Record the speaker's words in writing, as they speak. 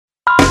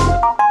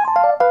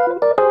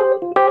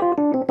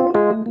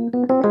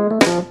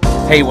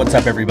Hey, what's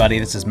up, everybody?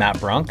 This is Matt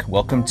Brunk.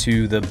 Welcome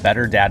to the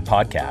Better Dad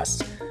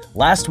podcast.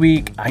 Last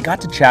week, I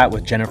got to chat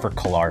with Jennifer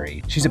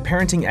Kolari. She's a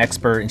parenting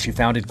expert and she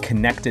founded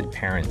Connected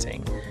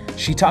Parenting.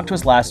 She talked to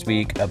us last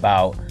week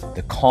about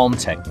the calm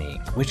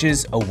technique, which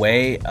is a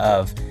way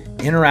of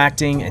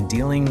interacting and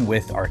dealing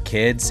with our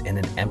kids in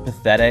an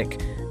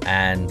empathetic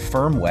and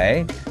firm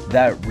way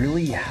that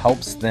really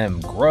helps them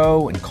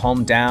grow and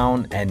calm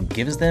down and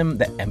gives them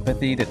the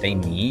empathy that they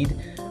need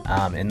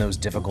in those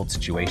difficult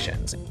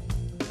situations.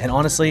 And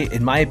honestly,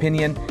 in my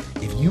opinion,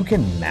 if you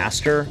can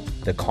master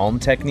the calm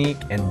technique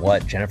and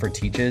what Jennifer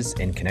teaches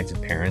in Connected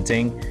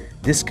Parenting,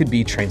 this could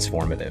be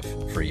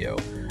transformative for you.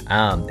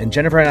 And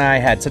Jennifer and I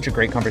had such a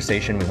great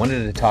conversation. We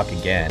wanted to talk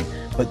again,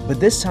 but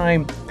this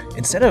time,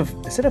 instead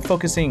of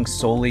focusing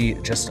solely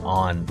just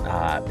on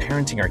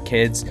parenting our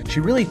kids, she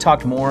really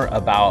talked more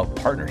about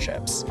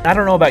partnerships. I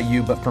don't know about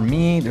you, but for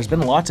me, there's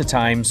been lots of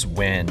times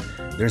when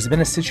there's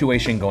been a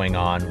situation going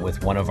on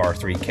with one of our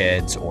three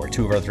kids, or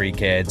two of our three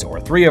kids,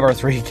 or three of our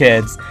three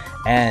kids,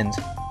 and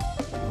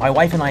my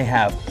wife and I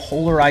have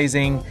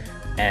polarizing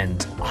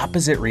and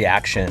opposite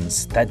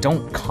reactions that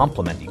don't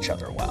complement each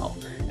other well.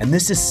 And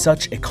this is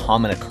such a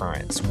common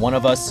occurrence. One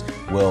of us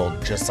will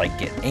just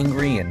get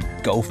angry and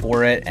go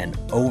for it and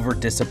over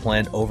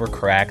discipline,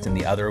 overcorrect, and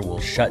the other will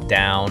shut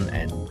down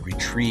and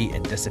retreat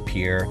and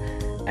disappear.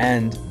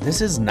 And this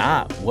is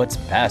not what's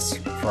best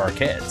for our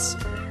kids.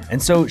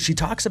 And so she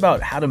talks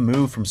about how to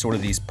move from sort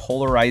of these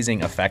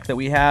polarizing effect that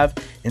we have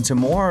into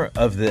more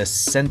of this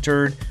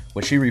centered,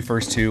 what she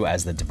refers to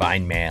as the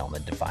divine male and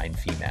the divine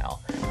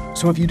female.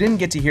 So if you didn't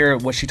get to hear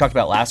what she talked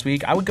about last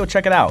week, I would go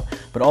check it out.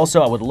 But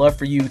also I would love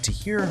for you to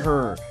hear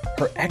her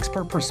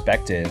expert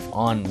perspective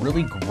on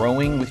really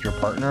growing with your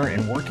partner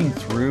and working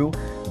through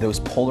those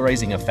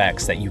polarizing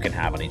effects that you can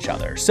have on each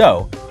other.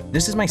 So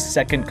this is my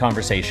second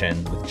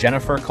conversation with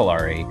Jennifer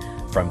Kolari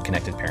from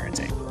Connected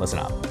Parenting. Listen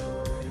up.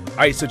 All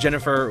right, so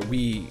Jennifer,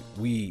 we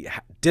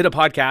did a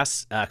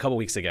podcast a couple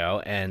weeks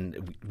ago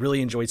and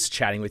really enjoyed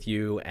chatting with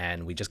you,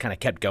 and we just kind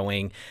of kept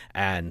going.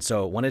 And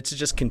so wanted to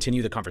just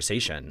continue the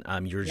conversation.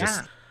 You're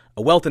just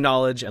a wealth of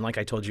knowledge, and like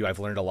I told you, I've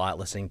learned a lot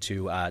listening to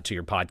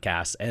your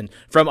podcast, and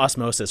from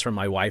osmosis, from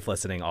my wife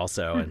listening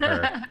also, and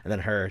her and then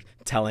her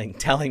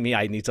telling me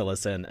I need to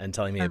listen and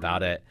telling me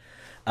about it.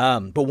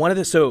 But one of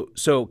the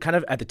so kind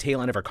of at the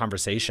tail end of our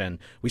conversation,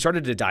 we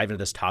started to dive into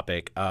this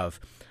topic of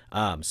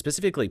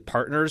specifically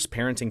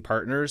parenting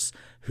partners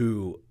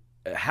who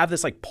have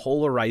this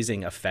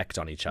polarizing effect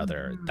on each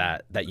other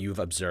that you've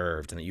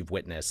observed and that you've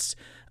witnessed.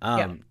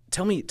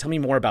 Tell me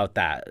more about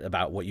that,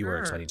 about what you were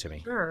explaining to me.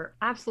 Sure,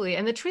 absolutely.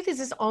 And the truth is,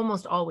 this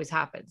almost always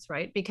happens,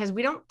 right? Because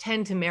we don't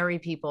tend to marry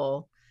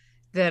people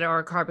that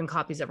are carbon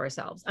copies of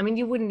ourselves. I mean,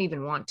 you wouldn't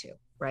even want to,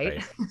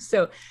 right?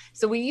 So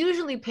we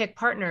usually pick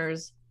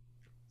partners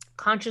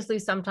consciously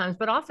sometimes,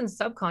 but often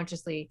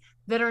subconsciously,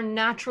 that are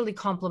naturally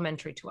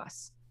complementary to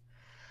us.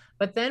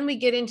 But then we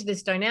get into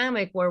this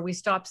dynamic where we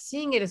stop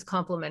seeing it as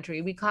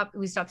complementary. We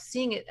stop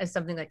seeing it as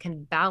something that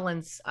can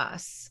balance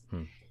us,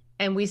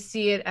 and we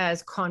see it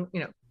as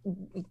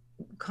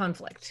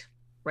conflict,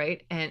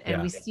 right?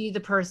 And we see the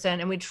person,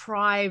 and we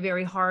try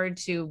very hard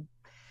to,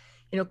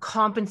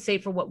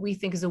 compensate for what we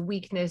think is a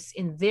weakness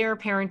in their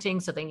parenting.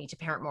 So they need to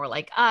parent more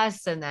like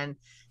us, and then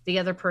the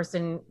other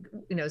person,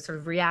 sort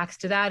of reacts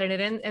to that, and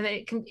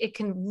it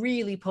can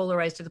really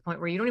polarize to the point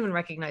where you don't even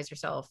recognize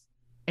yourself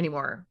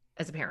anymore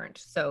as a parent.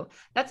 So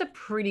that's a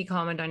pretty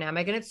common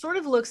dynamic. And it sort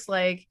of looks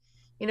like,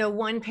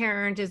 one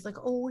parent is like,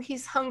 oh,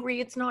 he's hungry.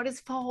 It's not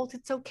his fault.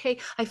 It's okay.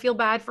 I feel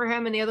bad for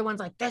him. And the other one's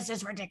like, this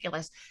is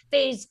ridiculous.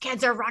 These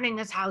kids are running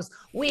this house.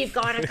 We've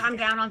got to come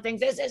down on things.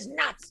 This is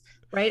nuts.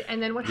 Right.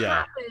 And then what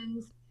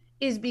happens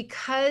is,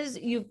 because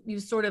you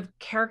sort of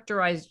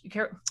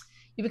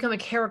you become a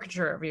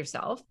caricature of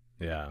yourself.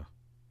 Yeah.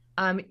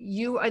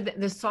 You are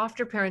the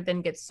softer parent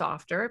then gets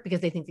softer because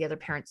they think the other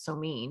parent's so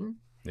mean.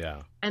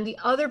 Yeah. And the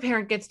other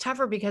parent gets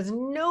tougher because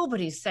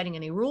nobody's setting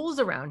any rules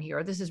around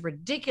here. This is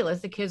ridiculous.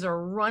 The kids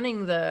are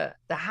running the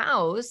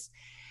house,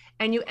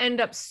 and you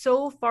end up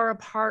so far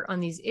apart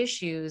on these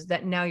issues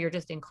that now you're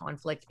just in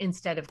conflict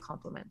instead of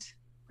complement.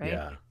 Right.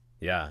 Yeah.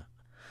 Yeah.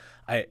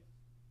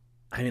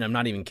 I mean, I'm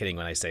not even kidding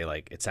when I say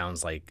it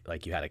sounds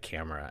like you had a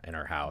camera in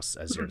our house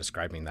as you're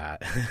describing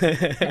that.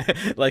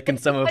 In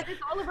some of it's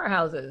all of our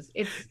houses.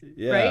 It's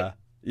right. Right.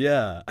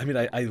 Yeah. I mean,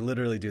 I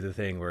literally do the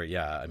thing where,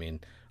 I mean,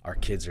 our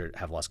kids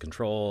have lost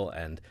control,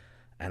 and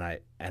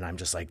I'm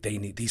just like,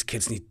 these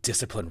kids need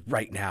discipline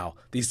right now.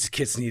 These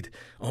kids need,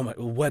 oh my,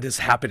 what is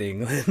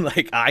happening?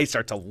 And I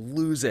start to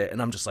lose it, and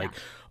I'm just like,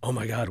 oh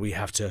my God, we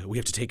have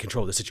to take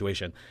control of the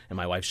situation. And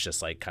my wife's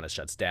just kind of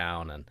shuts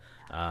down, and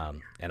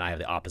I have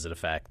the opposite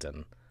effect.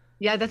 And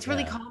yeah, that's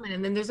really common.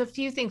 And then there's a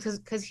few things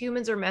because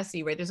humans are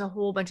messy, right? There's a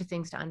whole bunch of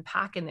things to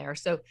unpack in there.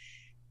 So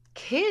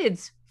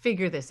kids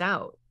figure this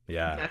out.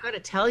 Yeah. I got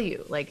to tell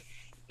you,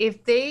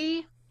 if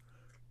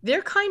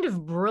they're kind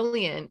of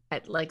brilliant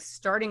at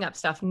starting up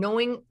stuff,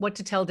 knowing what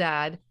to tell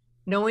dad,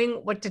 knowing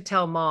what to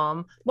tell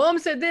mom. Mom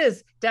said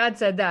this, dad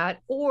said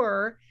that,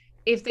 or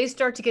if they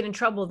start to get in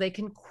trouble, they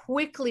can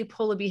quickly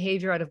pull a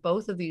behavior out of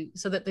both of you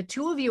so that the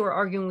two of you are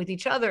arguing with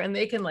each other and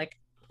they can like,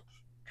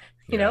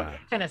 Yeah.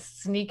 kind of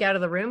sneak out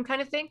of the room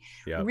kind of thing.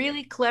 Yep.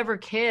 Really clever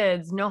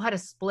kids know how to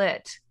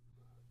split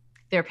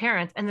their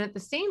parents. And then at the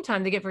same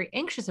time, they get very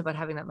anxious about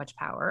having that much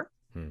power.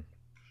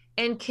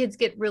 And kids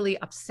get really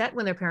upset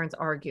when their parents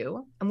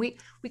argue. And we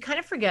kind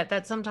of forget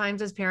that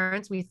sometimes as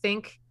parents, we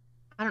think,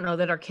 I don't know,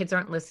 that our kids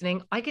aren't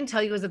listening. I can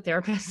tell you as a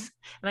therapist,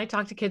 and I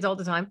talk to kids all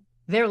the time,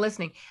 they're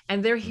listening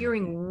and they're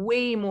hearing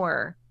way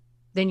more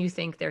than you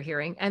think they're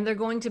hearing. And they're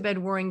going to bed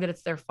worrying that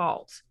it's their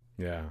fault.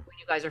 Yeah. When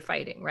you guys are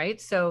fighting, right?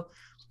 So,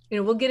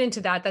 we'll get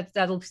into that.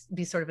 That'll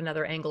be sort of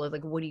another angle of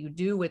like, what do you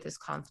do with this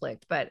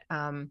conflict? But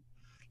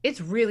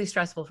it's really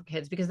stressful for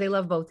kids because they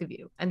love both of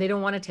you and they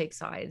don't want to take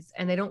sides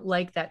and they don't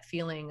like that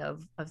feeling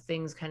of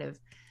things kind of,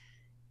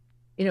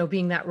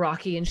 being that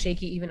rocky and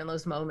shaky, even in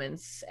those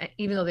moments,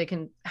 even though they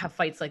can have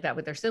fights like that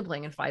with their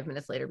sibling and 5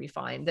 minutes later be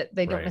fine, that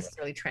they don't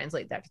necessarily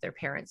translate that to their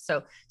parents.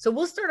 So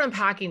we'll start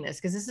unpacking this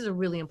because this is a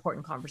really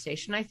important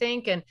conversation, I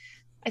think. And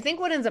I think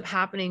what ends up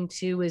happening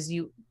too is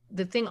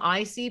the thing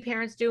I see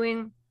parents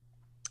doing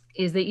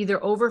is they either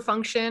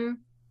overfunction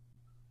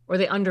or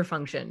they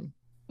underfunction,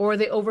 or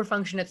they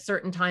overfunction at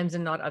certain times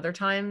and not other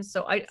times.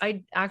 So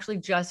I actually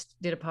just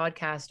did a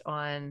podcast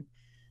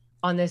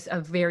on this, a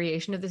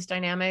variation of this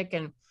dynamic,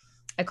 and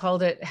I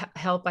called it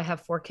Help, I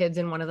Have 4 Kids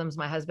and one of them's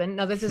my husband.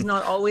 Now, this is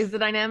not always the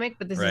dynamic,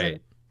 but this is a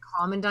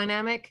common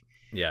dynamic.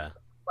 Yeah.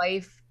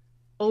 Wife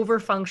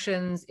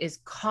overfunctions, is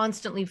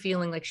constantly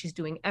feeling like she's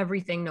doing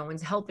everything. No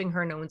one's helping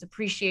her. No one's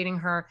appreciating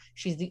her.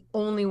 She's the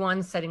only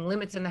one setting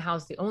limits in the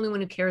house, the only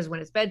one who cares when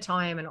it's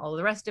bedtime and all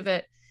the rest of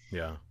it.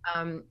 Yeah.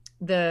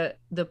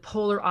 The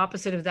polar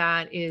opposite of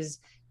that is,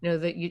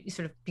 that you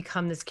sort of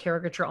become this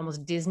caricature,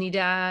 almost Disney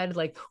dad,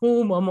 like,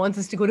 oh, mom wants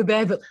us to go to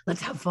bed, but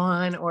let's have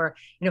fun. Or,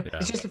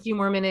 it's just a few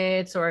more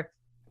minutes, or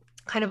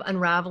kind of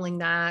unraveling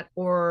that,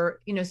 or,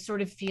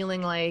 sort of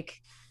feeling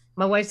like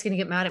my wife's going to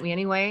get mad at me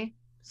anyway.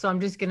 So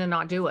I'm just going to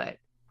not do it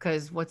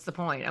because what's the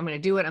point? I'm going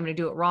to do it. I'm going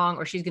to do it wrong,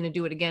 or she's going to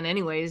do it again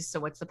anyways. So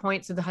what's the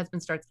point? So the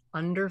husband starts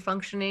under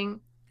functioning.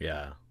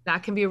 Yeah.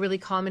 That can be a really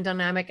common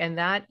dynamic. And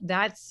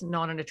that's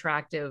not an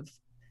attractive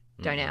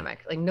dynamic.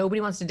 Like, nobody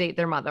wants to date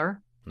their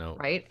mother. No.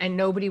 Right. And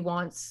nobody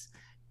wants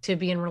to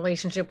be in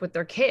relationship with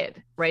their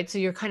kid. Right. So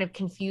you're kind of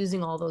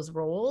confusing all those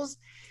roles.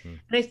 And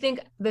I think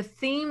the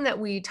theme that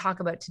we talk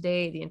about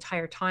today the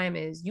entire time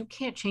is you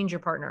can't change your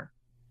partner.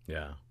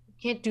 Yeah. You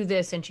can't do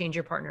this and change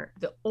your partner.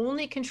 The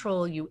only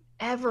control you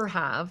ever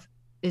have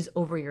is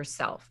over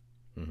yourself.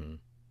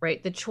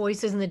 Right. The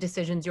choices and the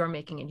decisions you're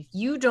making. And if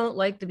you don't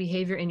like the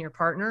behavior in your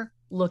partner,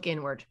 look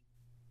inward.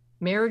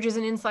 Marriage is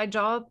an inside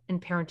job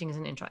and parenting is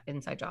an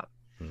inside job.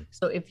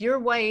 So if your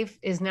wife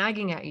is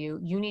nagging at you,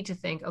 you need to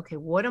think, okay,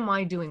 what am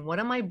I doing? What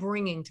am I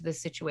bringing to this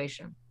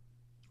situation?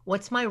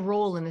 What's my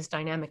role in this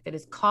dynamic that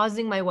is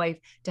causing my wife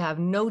to have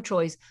no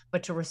choice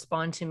but to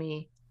respond to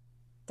me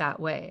that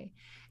way?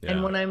 Yeah.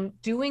 And when I'm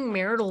doing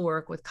marital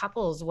work with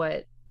couples,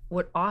 what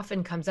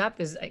often comes up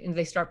is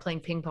they start playing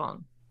ping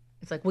pong.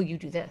 It's like, well, you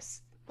do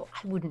this. Well,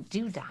 I wouldn't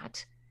do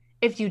that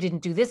if you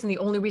didn't do this. And the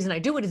only reason I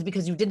do it is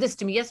because you did this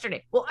to me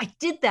yesterday. Well, I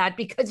did that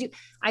because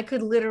I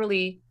could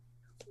literally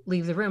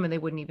leave the room and they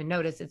wouldn't even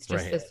notice. It's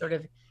just this sort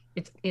of,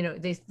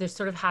 they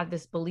sort of have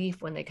this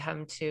belief when they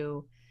come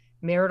to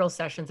marital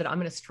sessions that I'm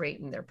going to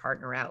straighten their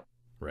partner out.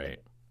 Right.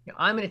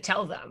 I'm going to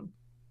tell them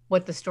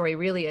what the story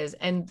really is.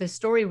 And the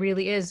story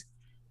really is,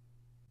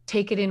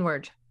 take it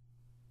inward.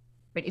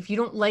 Right? If you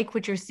don't like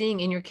what you're seeing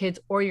in your kids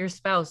or your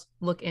spouse,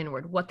 look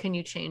inward. What can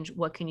you change?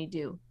 What can you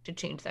do to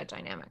change that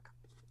dynamic?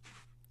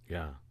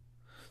 Yeah.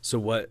 So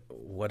what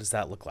does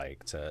that look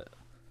like to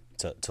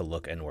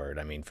look inward?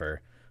 I mean,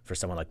 for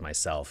someone like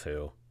myself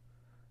who,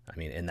 I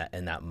mean,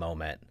 in that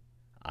moment,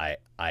 I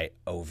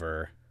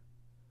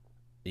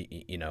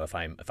if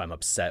I'm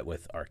upset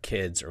with our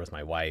kids or with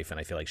my wife and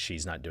I feel like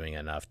she's not doing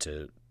enough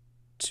to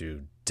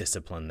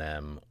discipline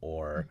them,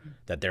 or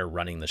that they're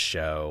running the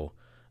show,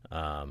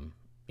 and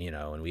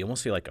we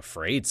almost feel like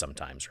afraid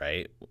sometimes,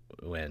 right?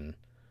 When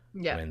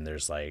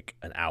there's like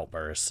an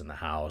outburst in the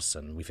house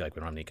and we feel like we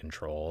don't have any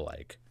control,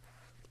 like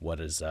what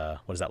does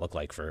that look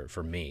like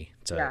for me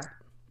to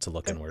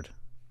look inward?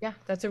 Yeah,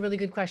 that's a really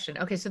good question.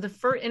 Okay, so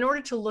in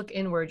order to look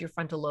inward, your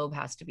frontal lobe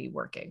has to be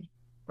working,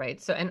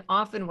 right? So, and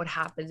often what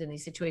happens in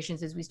these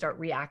situations is we start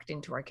reacting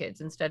to our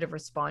kids instead of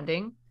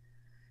responding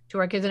to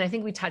our kids. And I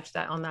think we touched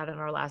on that in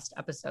our last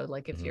episode.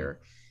 Like, if you're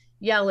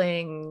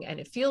yelling and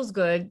it feels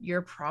good,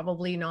 you're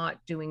probably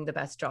not doing the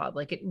best job.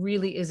 Like, it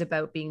really is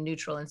about being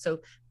neutral. And so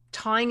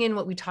tying in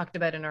what we talked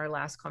about in our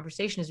last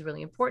conversation is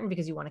really important,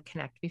 because you want to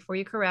connect before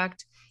you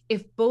correct.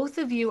 If both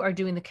of you are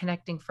doing the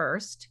connecting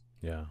first,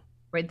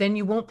 right, then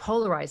you won't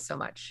polarize so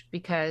much,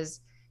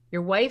 because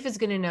your wife is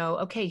going to know,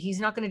 okay, he's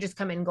not going to just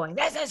come in going,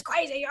 this is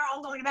crazy, you're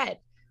all going to bed.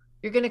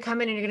 You're going to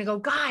come in and you're going to go,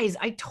 guys,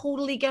 I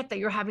totally get that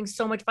you're having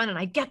so much fun. And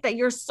I get that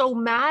you're so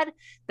mad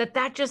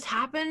that just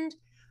happened,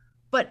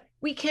 but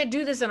we can't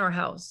do this in our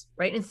house,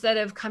 right? Instead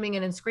of coming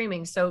in and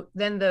screaming. So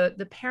then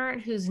the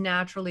parent who's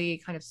naturally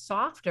kind of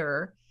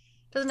softer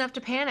doesn't have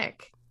to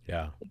panic.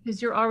 Yeah.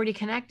 because you're already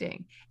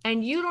connecting,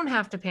 and you don't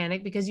have to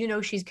panic because you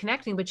know she's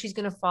connecting, but she's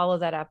going to follow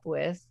that up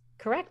with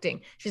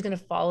correcting. She's going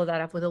to follow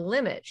that up with a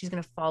limit. She's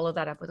going to follow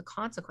that up with a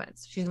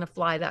consequence. She's going to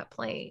fly that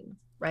plane,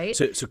 right?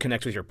 So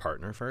connect with your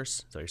partner first.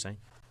 Is that what you're saying?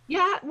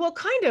 Yeah, well,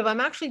 kind of.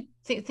 I'm actually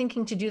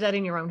thinking to do that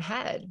in your own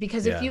head,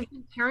 because if Yeah. you've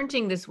been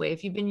parenting this way,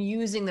 if you've been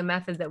using the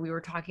method that we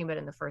were talking about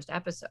in the first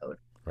episode,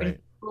 right? If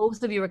Right.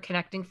 both of you are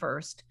connecting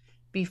first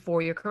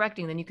before you're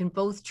correcting, then you can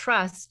both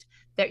trust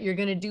that you're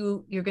going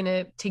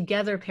to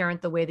together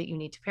parent the way that you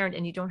need to parent,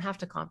 and you don't have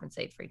to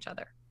compensate for each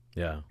other.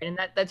 Yeah. And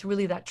that's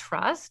really that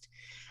trust.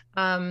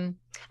 And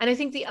I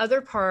think the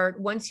other part,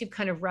 once you've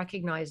kind of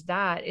recognized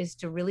that, is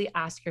to really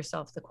ask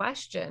yourself the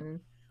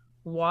question,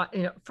 what,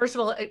 first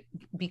of all,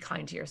 be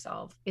kind to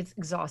yourself. It's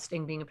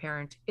exhausting being a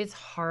parent. It's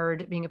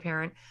hard being a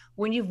parent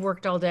when you've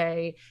worked all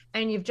day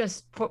and you've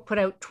just put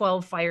out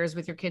 12 fires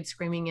with your kids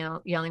screaming,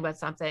 yelling about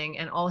something,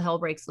 and all hell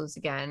breaks loose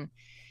again.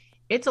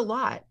 It's a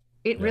lot.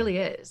 It really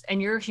is. And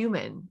you're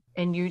human,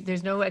 and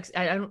there's no, I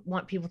don't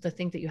want people to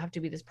think that you have to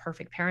be this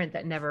perfect parent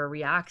that never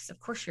reacts. Of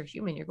course you're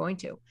human. You're going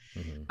to,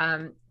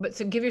 but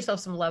so give yourself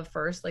some love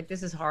first. Like,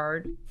 this is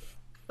hard,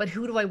 but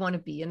who do I want to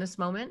be in this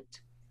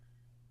moment?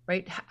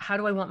 Right? How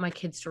do I want my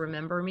kids to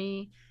remember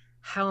me?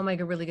 How am I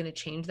really going to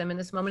change them in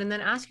this moment? And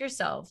then ask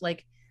yourself,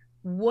 like,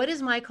 what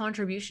is my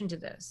contribution to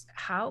this?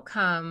 How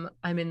come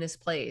I'm in this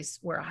place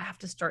where I have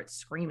to start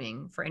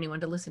screaming for anyone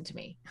to listen to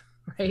me?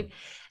 Right?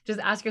 Just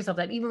ask yourself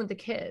that, even with the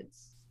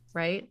kids,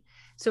 right?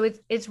 So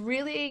it's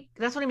really,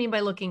 that's what I mean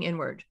by looking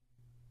inward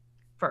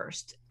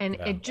first, and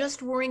it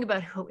just worrying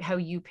about how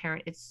you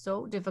parent. It's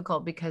so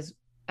difficult because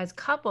as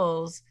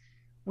couples,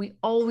 we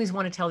always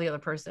want to tell the other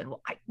person,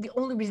 well, the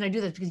only reason I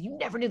do this is because you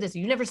never do this,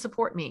 you never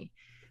support me.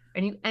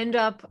 And you end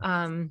up,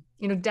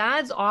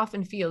 dads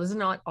often feel, this is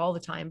not all the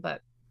time,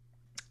 but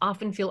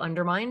often feel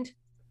undermined.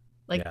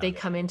 Like they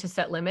come in to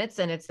set limits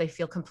and they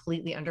feel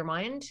completely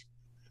undermined.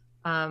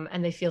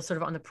 And they feel sort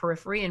of on the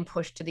periphery and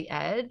pushed to the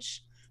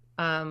edge.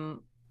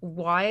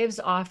 Wives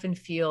often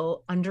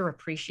feel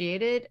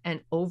underappreciated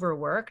and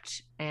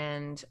overworked,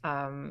 and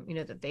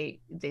that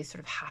they sort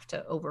of have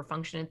to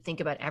overfunction and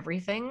think about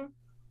everything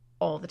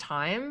all the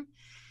time.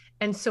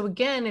 And so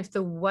again, if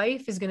the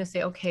wife is going to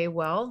say, okay,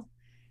 well,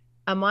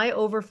 am I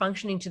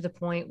overfunctioning to the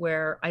point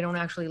where I don't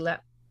actually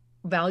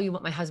value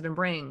what my husband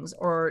brings,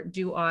 or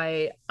do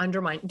I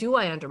undermine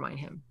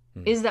him?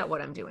 Is that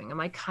what I'm doing?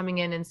 Am I coming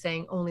in and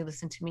saying, only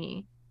listen to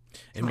me?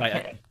 And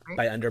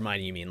by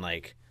undermine, you mean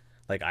like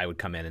I would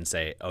come in and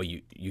say, oh,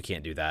 you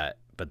can't do that.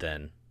 But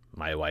then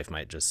my wife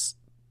might just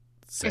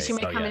say, she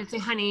might come in and say,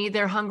 honey,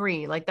 they're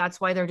hungry. Like,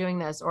 that's why they're doing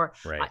this. Or,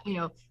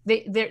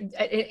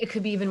 it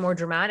could be even more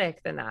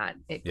dramatic than that.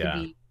 It could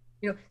be,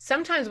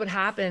 sometimes what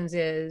happens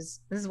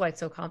is, this is why it's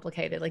so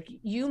complicated. Like,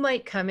 you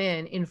might come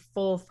in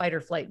full fight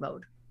or flight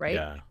mode, right?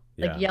 Yeah.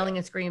 Like yelling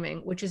and screaming,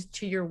 which is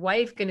to your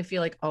wife going to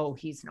feel like, oh,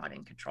 he's not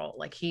in control.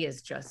 Like, he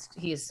is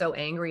so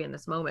angry in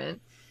this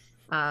moment.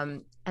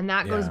 And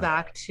that goes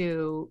back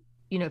to,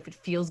 if it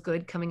feels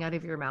good coming out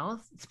of your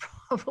mouth, it's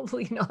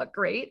probably not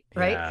great.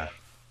 Right. Yeah.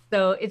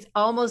 So it's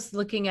almost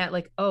looking at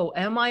like, oh,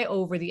 am I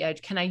over the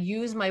edge? Can I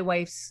use my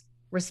wife's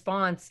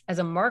response as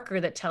a marker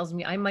that tells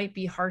me I might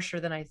be harsher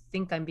than I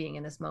think I'm being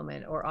in this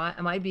moment? Or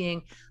am I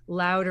being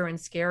louder and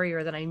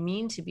scarier than I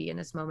mean to be in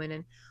this moment?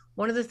 And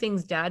one of the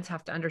things dads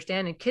have to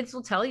understand, and kids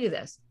will tell you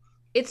this,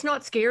 it's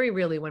not scary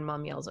really when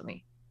mom yells at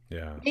me.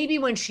 Yeah. Maybe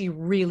when she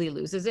really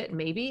loses it,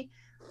 maybe,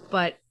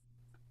 but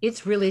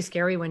it's really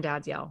scary when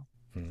dads yell.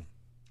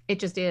 It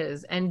just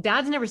is. And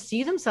dads never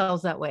see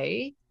themselves that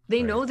way.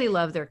 They know they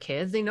love their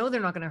kids. They know they're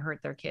not going to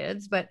hurt their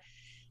kids, but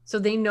so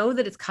they know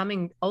that it's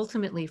coming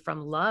ultimately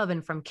from love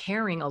and from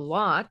caring a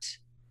lot,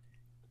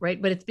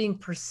 right? But it's being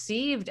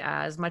perceived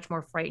as much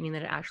more frightening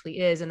than it actually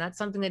is. And that's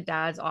something that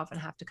dads often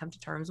have to come to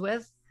terms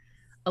with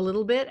a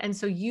little bit. And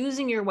so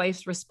using your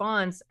wife's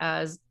response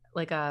as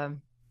like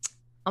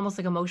almost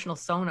like emotional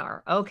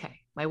sonar. Okay,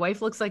 my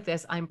wife looks like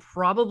this. I'm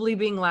probably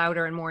being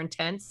louder and more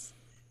intense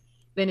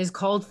than is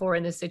called for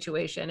in this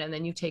situation. And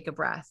then you take a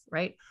breath,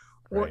 right?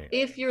 Or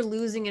if you're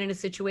losing it in a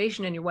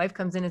situation and your wife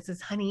comes in and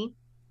says, honey,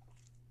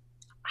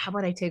 how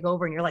about I take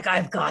over? And you're like,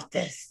 I've got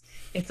this.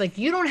 It's like,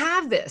 you don't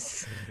have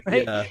this,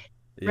 right? Yeah.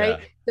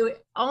 Right. So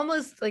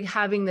almost like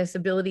having this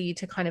ability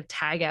to kind of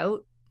tag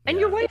out, and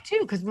your wife too,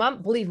 because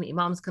believe me,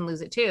 moms can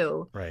lose it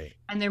too. Right.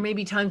 And there may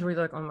be times where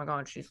you're like, oh my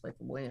God, she's like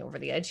way over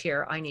the edge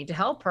here. I need to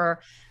help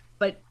her.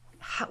 But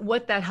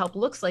what that help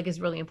looks like is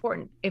really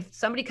important. If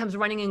somebody comes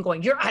running in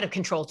going, you're out of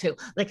control too,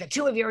 like the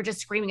two of you are just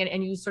screaming,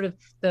 and you sort of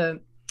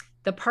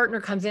the partner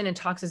comes in and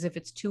talks as if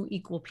it's two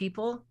equal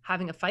people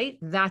having a fight,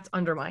 that's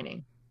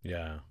undermining.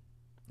 Yeah.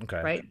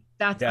 Okay. Right.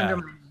 That's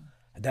undermining.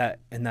 That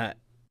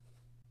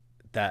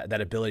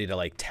ability to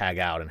like tag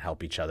out and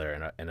help each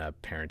other in a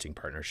parenting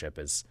partnership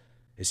is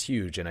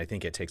huge. And I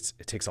think it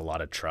takes a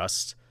lot of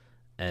trust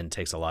and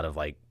takes a lot of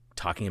like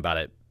talking about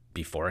it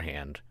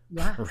beforehand.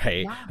 Yeah.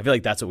 Right. Yeah. I feel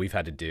like that's what we've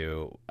had to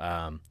do,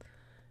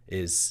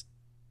 is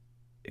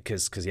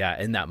because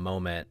in that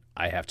moment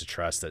I have to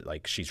trust that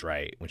like she's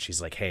right when she's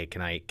like, hey,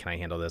 can I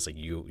handle this? Like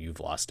you've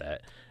lost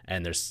it.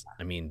 And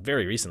I mean,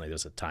 very recently, there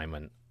was a time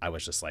when I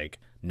was just like,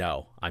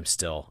 no,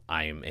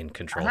 I'm in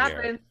control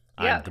here.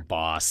 I'm Yeah. the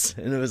boss.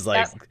 And it was Yeah.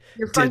 like,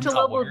 Your did frontal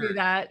not lobe will do work.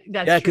 that.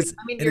 That's Yeah. true. Cause,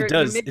 I mean, and it your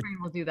does,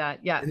 midbrain will do that.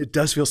 Yeah. and it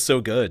does feel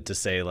so good to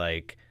say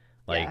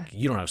Yeah.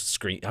 you don't have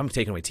screen. I'm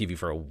taking away TV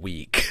for a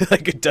week.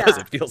 Like it does.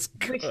 Yeah. It feels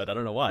good. I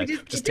don't know why.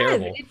 Just It does.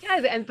 terrible. It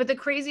does. But the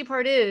crazy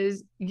part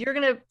is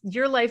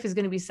your life is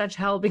gonna be such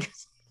hell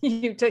because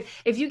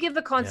if you give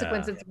the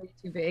consequence Yeah. of way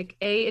too big,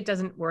 A, it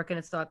doesn't work and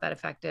it's not that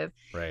effective.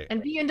 Right.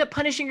 And B, you end up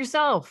punishing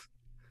yourself.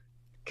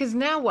 Because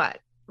now what?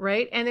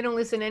 Right. And they don't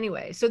listen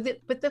anyway.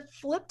 But the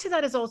flip to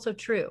that is also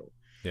true.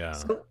 Yeah.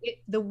 So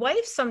the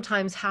wife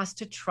sometimes has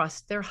to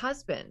trust their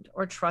husband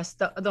or trust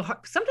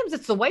sometimes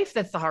it's the wife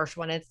that's the harsh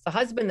one. It's the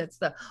husband that's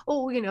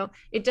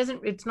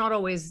it's not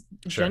always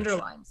gender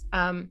lines.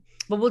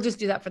 But we'll just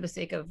do that for the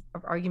sake of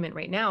argument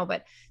right now.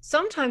 But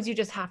sometimes you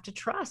just have to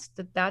trust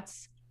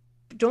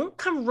don't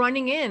come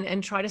running in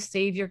and try to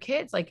save your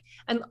kids.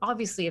 And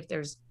obviously if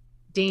there's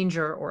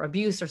danger or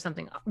abuse or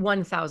something,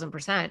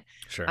 1000%.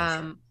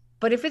 Sure.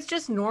 But if it's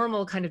just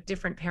normal kind of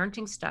different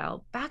parenting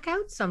style, back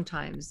out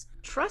sometimes.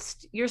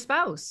 Trust your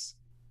spouse.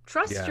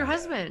 Trust your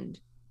husband.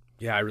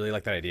 Yeah, I really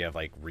like that idea of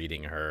like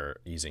reading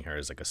her, using her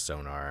as like a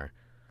sonar,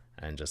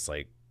 and just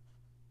like,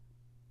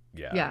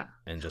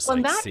 and just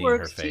like seeing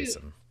her face.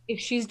 And if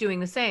she's doing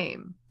the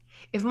same.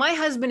 If my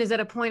husband is at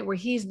a point where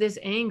he's this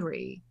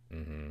angry,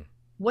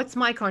 what's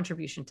my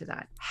contribution to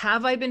that?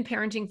 Have I been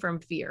parenting from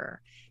fear?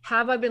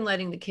 Have I been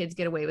letting the kids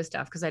get away with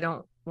stuff because I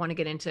don't want to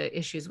get into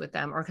issues with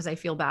them, or because I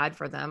feel bad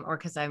for them, or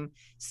because I'm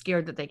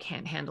scared that they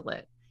can't handle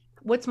it?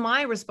 What's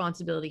my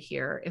responsibility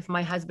here if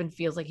my husband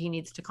feels like he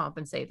needs to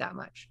compensate that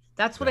much?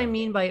 That's what I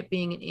mean by it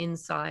being an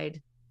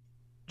inside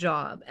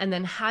job. And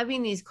then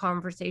having these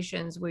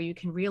conversations where you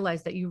can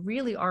realize that you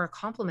really are a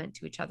complement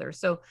to each other.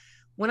 So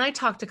when I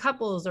talk to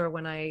couples, or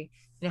when I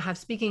have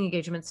speaking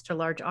engagements to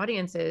large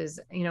audiences,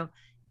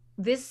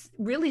 this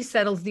really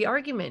settles the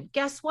argument.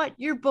 Guess what?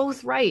 You're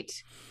both right.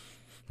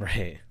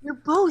 Right.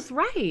 You're both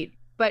right.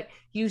 But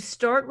you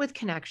start with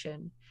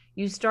connection.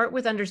 You start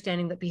with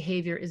understanding that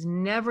behavior is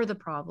never the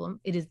problem.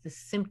 It is the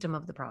symptom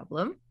of the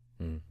problem,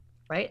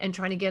 right? And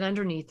trying to get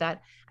underneath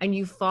that. And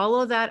you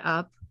follow that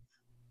up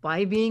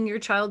by being your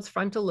child's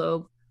frontal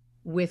lobe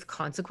with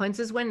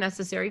consequences when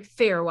necessary,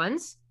 fair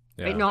ones,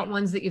 right? Not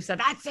ones that you've said,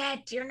 that's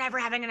it, you're never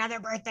having another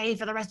birthday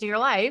for the rest of your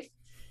life.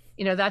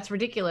 That's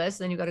ridiculous.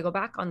 Then you got to go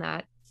back on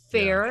that.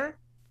 Fair,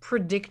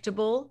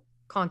 predictable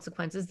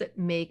consequences that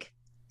make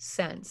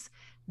sense.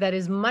 That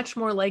is much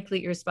more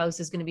likely your spouse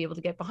is going to be able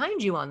to get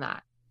behind you on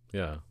that.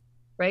 Yeah.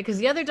 Right. Because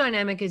the other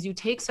dynamic is you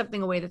take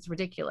something away that's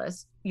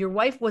ridiculous. Your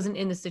wife wasn't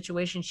in the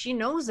situation. She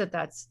knows that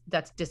that's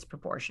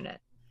disproportionate.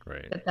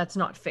 Right. That's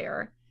not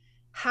fair.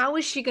 How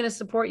is she going to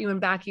support you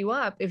and back you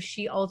up if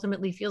she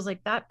ultimately feels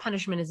like that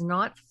punishment is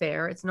not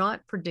fair? It's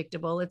not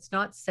predictable. It's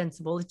not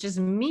sensible. It's just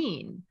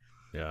mean.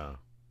 Yeah.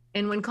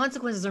 And when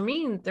consequences are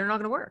mean, they're not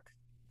going to work.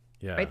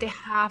 Yeah. Right. They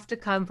have to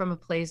come from a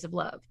place of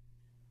love.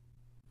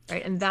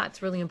 Right. And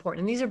that's really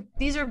important. And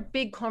these are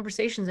big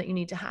conversations that you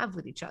need to have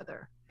with each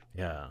other.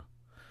 Yeah.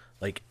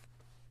 Like,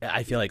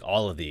 I feel like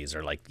all of these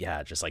are like,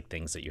 just like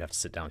things that you have to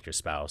sit down with your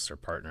spouse or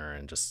partner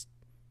and just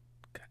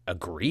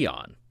agree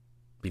on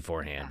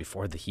beforehand,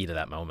 before the heat of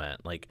that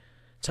moment. Like,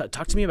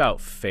 talk to me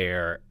about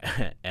fair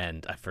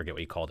and I forget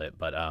what you called it,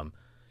 but,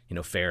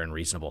 fair and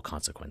reasonable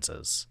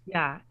consequences.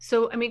 Yeah.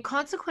 So, I mean,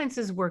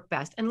 consequences work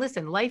best. And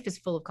listen, life is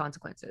full of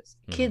consequences.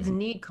 Kids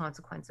need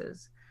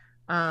consequences.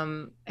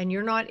 And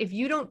if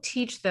you don't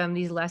teach them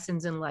these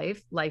lessons in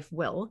life, life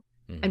will.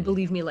 And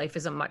believe me, life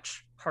is a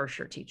much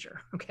harsher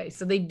teacher. Okay.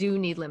 So they do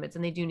need limits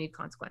and they do need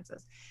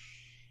consequences.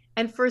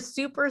 And for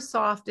super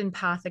soft,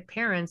 empathic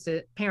parents,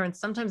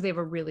 sometimes they have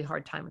a really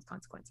hard time with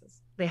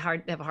consequences. They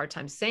have a hard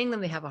time saying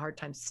them. They have a hard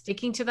time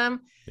sticking to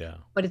them. Yeah.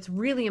 But it's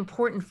really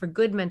important for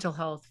good mental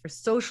health, for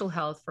social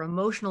health, for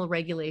emotional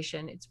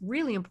regulation. It's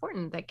really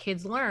important that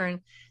kids learn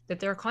that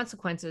there are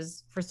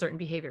consequences for certain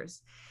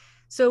behaviors.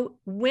 So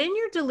when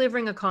you're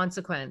delivering a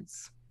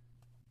consequence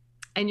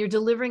and you're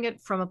delivering it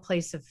from a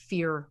place of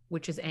fear,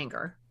 which is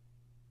anger,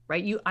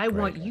 right? I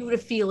want you to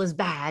feel as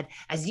bad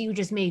as you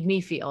just made me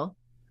feel.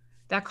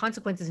 That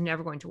consequence is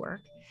never going to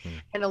work.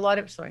 And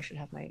sorry, I should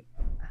have my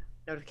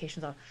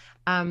notifications off.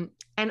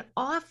 And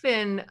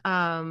often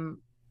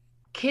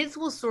kids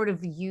will sort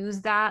of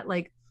use that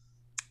like,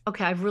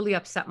 okay, I've really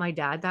upset my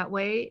dad that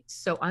way.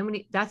 So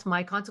that's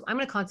my consequence. I'm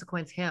going to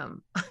consequence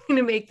him. I'm going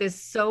to make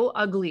this so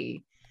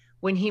ugly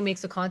when he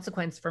makes a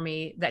consequence for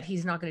me that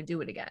he's not going to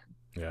do it again.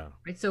 Yeah.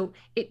 Right. So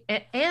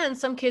and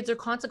some kids are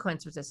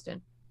consequence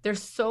resistant. They're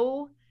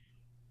so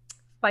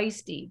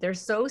feisty. They're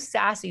so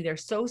sassy. They're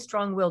so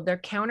strong-willed. Their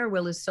counter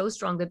will is so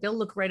strong that they'll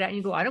look right at you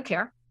and go, I don't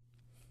care.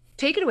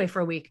 Take it away for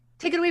a week.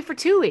 Take it away for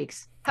 2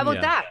 weeks. How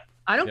about that?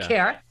 I don't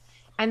care.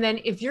 And then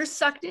if you're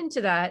sucked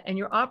into that and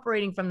you're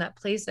operating from that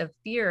place of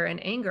fear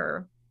and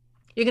anger,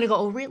 you're going to go,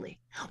 oh, really?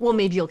 Well,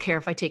 maybe you'll care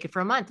if I take it for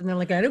a month. And they're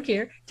like, I don't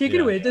care. Take it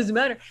away. It doesn't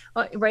matter.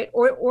 Right.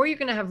 Or you're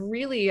going to have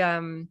really,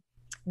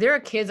 there are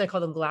kids, I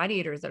call them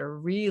gladiators, that are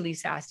really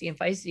sassy and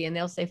feisty. And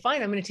they'll say,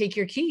 fine, I'm going to take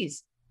your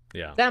keys.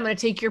 Yeah. Then I'm going to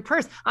take your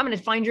purse. I'm going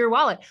to find your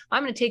wallet.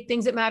 I'm going to take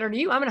things that matter to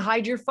you. I'm going to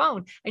hide your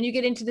phone. And you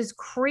get into this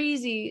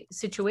crazy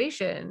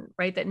situation,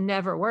 right? That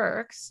never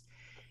works.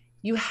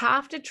 You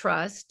have to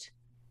trust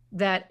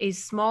that a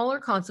smaller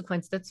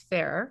consequence that's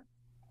fair,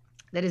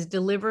 that is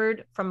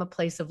delivered from a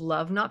place of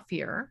love, not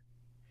fear,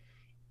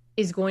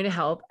 is going to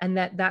help. And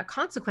that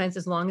consequence,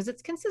 as long as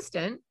it's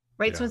consistent,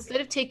 right? Yeah. So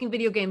instead of taking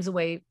video games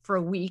away for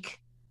a week,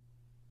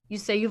 you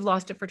say you've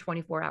lost it for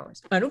 24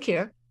 hours. I don't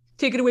care.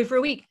 Take it away for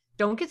a week.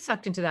 Don't get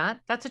sucked into that.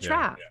 That's a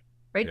trap,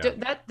 right?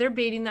 That they're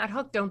baiting that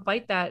hook. Don't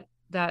bite that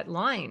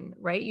line,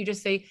 right? You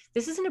just say,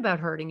 this isn't about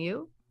hurting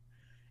you.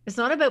 It's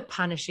not about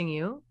punishing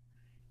you.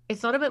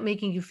 It's not about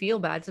making you feel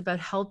bad. It's about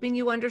helping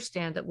you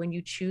understand that when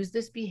you choose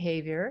this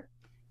behavior,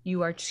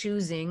 you are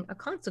choosing a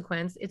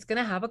consequence. It's going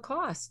to have a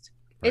cost.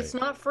 Right. It's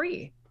not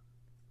free,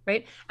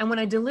 right? And when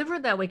I deliver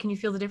it that way, can you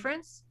feel the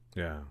difference?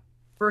 Yeah.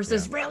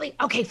 Versus really,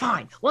 okay,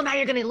 fine. Well, now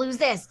you're going to lose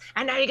this,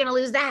 and now you're going to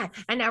lose that,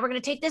 and now we're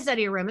going to take this out of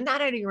your room and that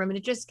out of your room, and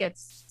it just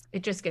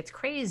gets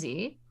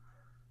crazy,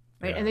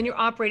 right? Yeah. And then you're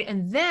operating,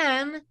 and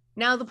then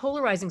now the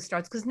polarizing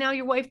starts, because now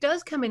your wife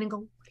does come in and go,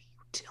 "What are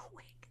you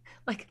doing?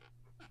 Like,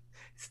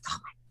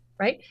 stop it,"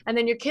 right? And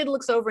then your kid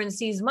looks over and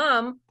sees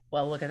mom.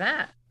 Well, look at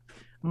that,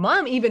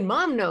 mom. Even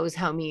mom knows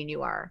how mean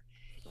you are,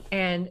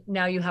 and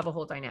now you have a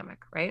whole dynamic,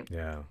 right?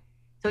 Yeah.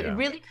 So it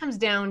really comes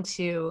down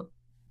to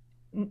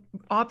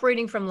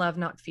operating from love,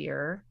 not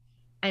fear,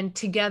 and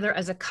together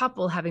as a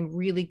couple having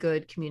really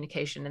good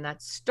communication. And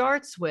that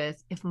starts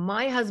with, if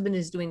my husband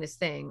is doing this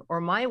thing or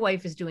my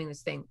wife is doing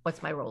this thing,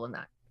 what's my role in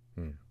that?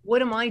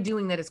 What am I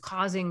doing that is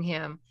causing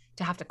him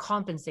to have to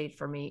compensate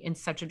for me in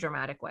such a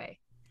dramatic way?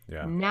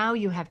 Yeah. Now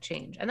you have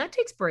change. And that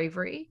takes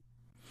bravery,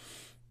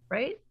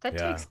 right? That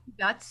takes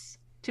guts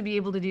to be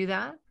able to do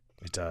that.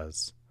 It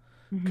does.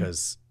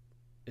 Because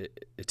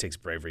it takes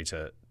bravery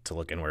to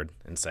look inward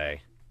and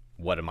say,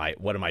 what am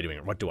I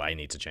doing? What do I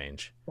need to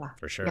change? Yeah,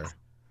 for sure.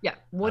 Yeah.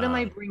 What am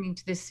I bringing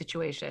to this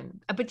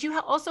situation? But you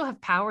also have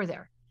power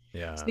there.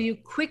 Yeah. So you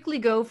quickly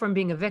go from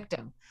being a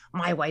victim.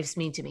 My wife's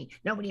mean to me.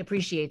 Nobody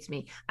appreciates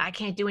me. I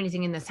can't do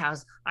anything in this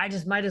house. I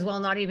just might as well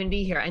not even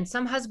be here. And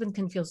some husbands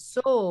can feel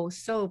so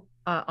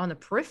on the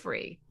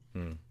periphery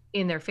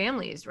in their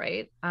families,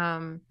 right?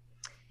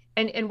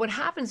 And what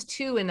happens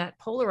too in that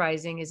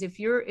polarizing is if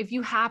it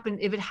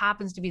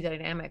happens to be the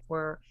dynamic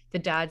where the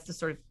dad's the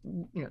sort of,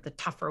 the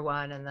tougher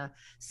one and the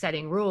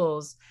setting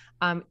rules,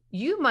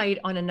 you might,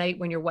 on a night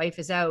when your wife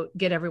is out,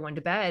 get everyone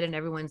to bed and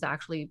everyone's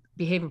actually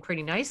behaving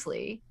pretty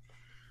nicely,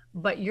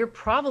 but you're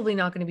probably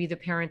not going to be the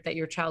parent that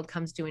your child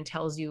comes to and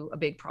tells you a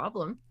big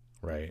problem.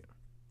 Right.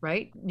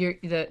 You're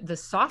the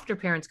softer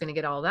parent's going to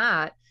get all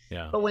that.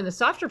 Yeah. But when the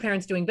softer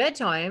parent's doing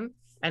bedtime,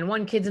 and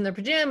one kid's in their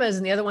pajamas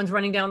and the other one's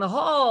running down the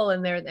hall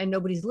and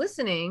nobody's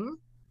listening,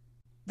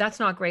 that's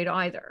not great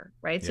either,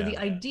 right? So the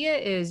idea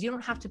is you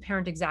don't have to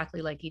parent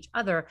exactly like each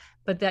other,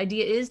 but the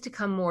idea is to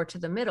come more to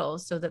the middle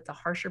so that the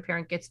harsher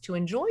parent gets to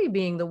enjoy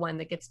being the one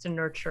that gets to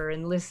nurture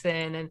and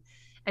listen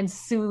and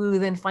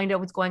soothe and find out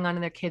what's going on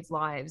in their kids'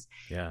 lives.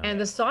 Yeah. And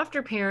the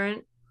softer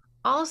parent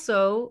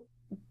also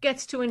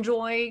gets to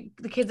enjoy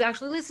the kids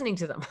actually listening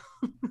to them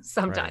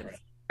sometimes,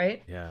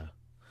 right? Yeah.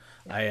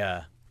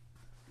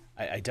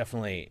 I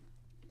definitely,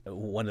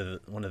 one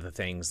of the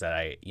things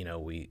that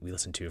we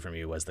listened to from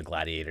you was the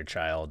gladiator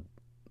child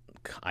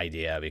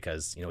idea,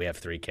 because we have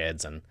 3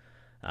 kids and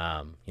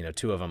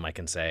 2 of them I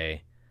can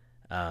say,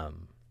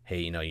 hey,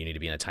 you need to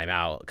be in a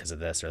timeout because of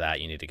this or that,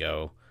 you need to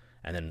go,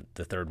 and then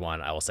the third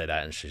one I will say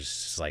that and she's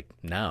just like,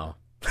 no.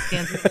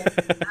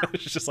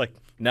 She's just like,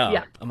 no.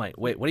 Yeah. I'm like,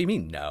 wait, what do you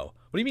mean no?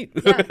 What do you mean?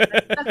 Yeah,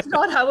 that's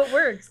not how it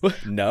works.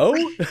 No.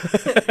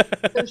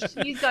 So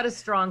she's got a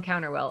strong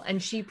counterwill,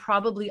 and she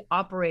probably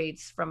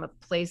operates from a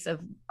place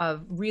of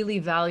really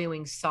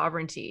valuing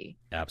sovereignty.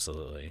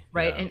 Absolutely.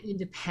 Right. Yeah. And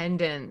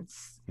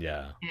independence.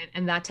 Yeah.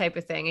 And that type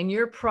of thing. And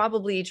you're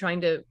probably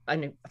trying to,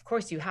 and of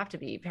course you have to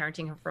be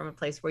parenting from a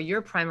place where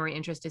your primary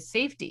interest is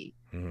safety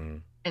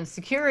and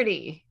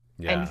security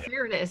and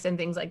fairness and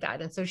things like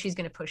that. And so she's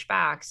going to push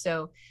back.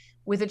 So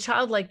with a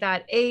child like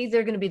that,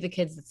 they're going to be the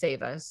kids that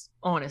save us,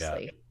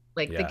 honestly.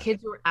 The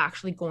kids who are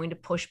actually going to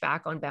push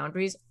back on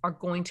boundaries are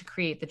going to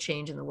create the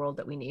change in the world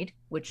that we need,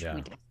 which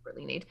we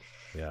desperately need.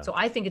 Yeah. So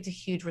I think it's a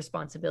huge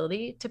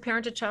responsibility to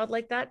parent a child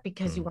like that,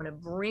 because you want to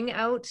bring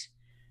out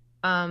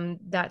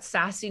that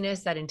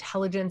sassiness, that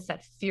intelligence,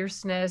 that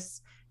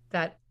fierceness,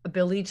 that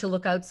ability to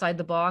look outside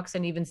the box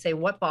and even say,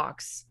 what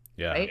box?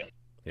 Yeah. Right?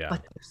 Yeah.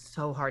 But they're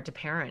so hard to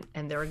parent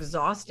and they're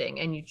exhausting,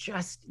 and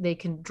they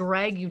can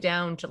drag you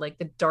down to like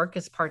the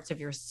darkest parts of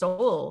your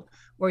soul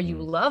where you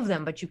love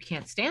them, but you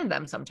can't stand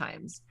them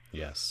sometimes.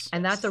 Yes.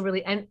 And that's a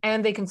really,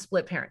 and they can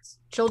split parents.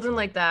 Children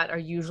like that are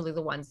usually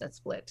the ones that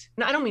split.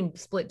 Now, I don't mean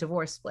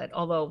divorce split,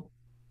 although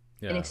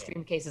in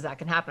extreme cases that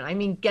can happen. I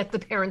mean, get the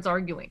parents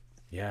arguing.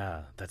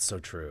 Yeah, that's so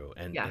true.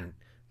 And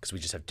because we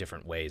just have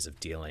different ways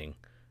of dealing,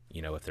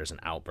 if there's an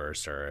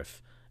outburst or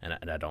if,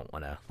 and I don't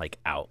want to like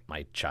out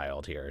my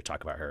child here or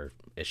talk about her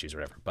issues or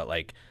whatever, but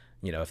like,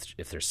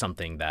 if there's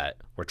something that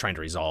we're trying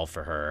to resolve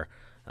for her,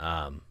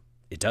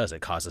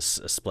 it causes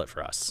a split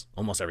for us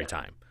almost every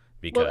time.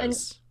 Well, and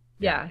because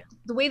yeah,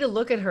 the way to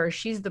look at her,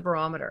 she's the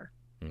barometer.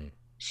 Mm.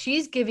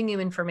 She's giving you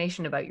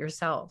information about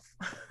yourself,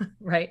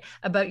 right?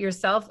 About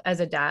yourself as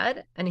a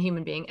dad and a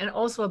human being, and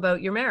also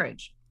about your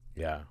marriage,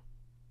 Yeah.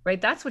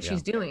 right? That's what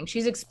she's doing.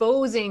 She's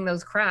exposing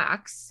those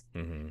cracks.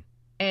 Mm-hmm.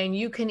 And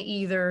you can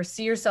either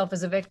see yourself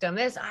as a victim.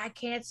 I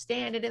can't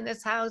stand it in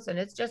this house, and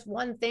it's just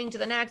one thing to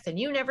the next, and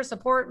you never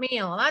support me.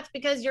 Well, that's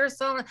because you're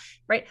so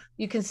right.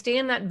 You can stay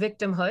in that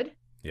victimhood.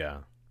 Yeah.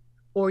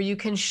 Or you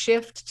can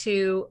shift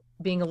to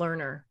being a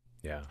learner.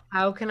 Yeah.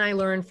 How can I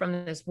learn from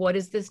this? What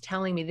is this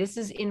telling me? This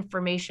is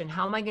information.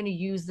 How am I going to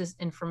use this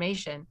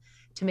information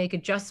to make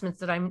adjustments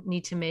that I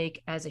need to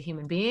make as a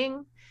human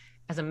being,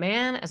 as a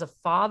man, as a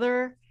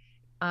father,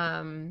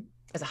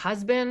 as a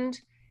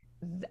husband?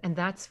 And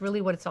that's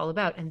really what it's all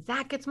about. And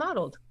that gets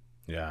modeled.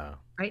 Yeah.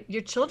 Right?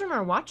 Your children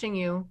are watching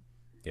you.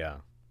 Yeah.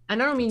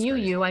 And I don't mean That's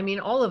great. you, I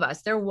mean all of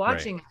us. They're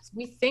watching Right. us.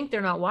 We think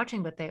they're not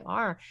watching, but they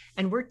are.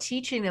 And we're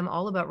teaching them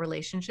all about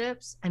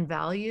relationships and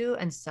value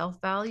and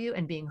self-value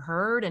and being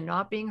heard and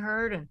not being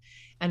heard,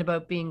 and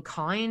about being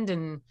kind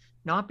and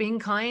not being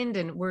kind.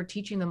 And we're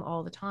teaching them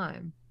all the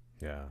time.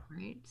 Yeah.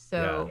 Right.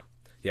 So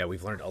yeah,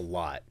 we've learned a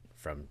lot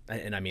from,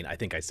 and I mean, I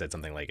think I said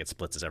something like it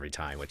splits us every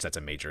time, which that's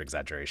a major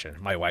exaggeration.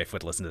 My wife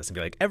would listen to this and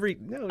be like,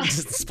 no, it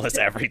just splits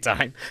every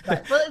time.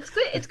 Right. Well,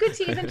 it's good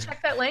to even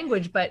check that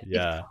language, but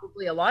Yeah. it's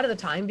probably a lot of the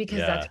time because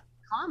that's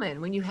common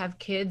when you have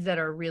kids that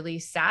are really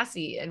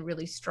sassy and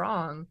really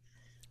strong.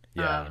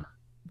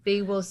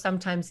 They will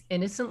sometimes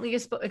innocently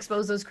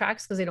expose those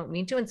cracks because they don't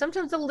mean to, and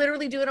sometimes they'll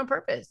literally do it on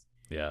purpose.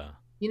 Yeah.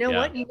 You know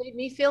what? You made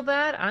me feel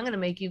bad. I'm going to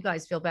make you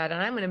guys feel bad,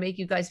 and I'm going to make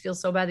you guys feel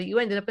so bad that you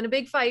ended up in a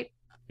big fight.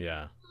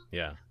 Yeah.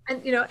 Yeah.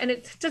 And and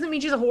it doesn't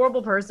mean she's a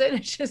horrible person.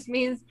 It just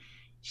means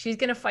she's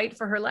going to fight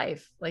for her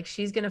life. Like,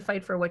 she's going to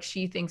fight for what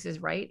she thinks is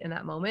right in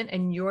that moment.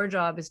 And your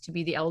job is to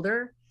be the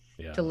elder,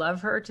 to love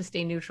her, to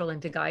stay neutral,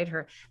 and to guide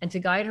her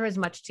as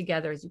much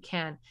together as you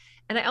can.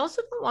 And I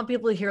also don't want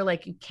people to hear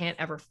like you can't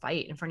ever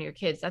fight in front of your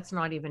kids. That's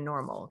not even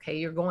normal. Okay.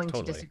 You're going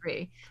to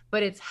disagree,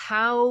 but it's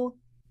how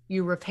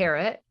you repair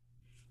it,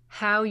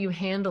 how you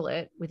handle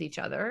it with each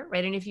other,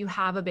 right? And if you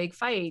have a big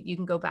fight, you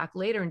can go back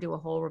later and do a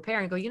whole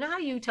repair and go, you know how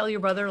you tell your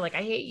brother, like,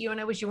 I hate you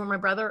and I wish you were my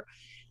brother?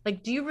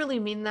 Like, do you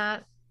really mean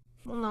that?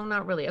 Well, no,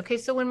 not really. Okay,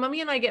 so when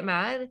mommy and I get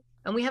mad,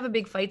 and we have a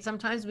big fight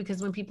sometimes,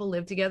 because when people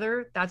live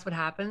together, that's what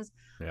happens.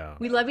 Yeah.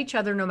 We love each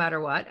other no matter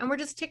what, and we're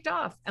just ticked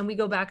off, and we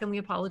go back and we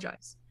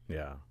apologize.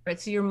 Yeah.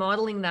 Right. So you're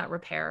modeling that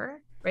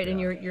repair, right? And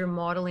you're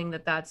modeling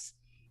that's,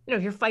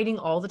 if you're fighting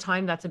all the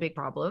time, that's a big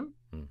problem.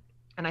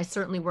 And I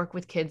certainly work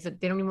with kids that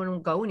they don't even want to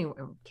go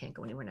anywhere. Can't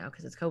go anywhere now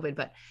because it's COVID,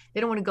 but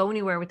they don't want to go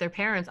anywhere with their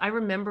parents. I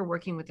remember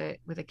working with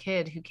a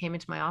kid who came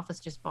into my office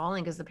just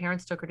bawling because the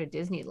parents took her to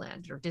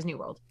Disneyland or Disney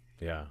World.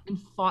 Yeah. And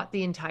fought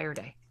the entire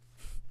day.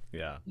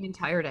 Yeah. The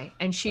entire day.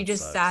 And she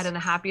just sat in the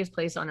happiest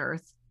place on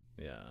earth.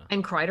 Yeah.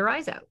 And cried her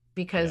eyes out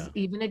because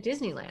even at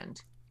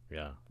Disneyland,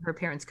 her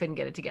parents couldn't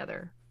get it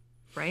together.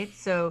 Right.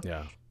 So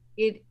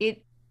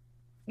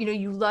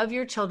you love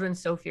your children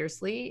so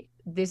fiercely.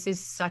 This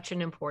is such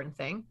an important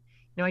thing.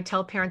 I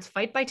tell parents,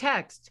 fight by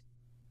text,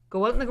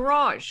 go out in the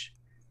garage,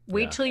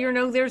 wait till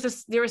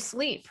they're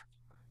asleep.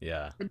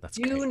 Yeah.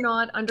 Do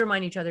not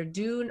undermine each other.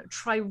 Do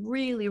try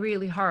really,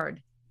 really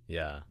hard.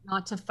 Yeah.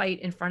 Not to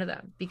fight in front of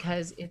them,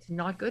 because it's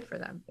not good for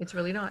them. It's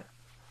really not.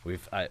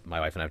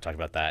 My wife and I have talked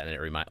about that, and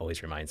it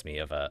always reminds me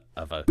of a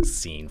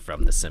scene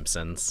from The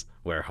Simpsons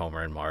where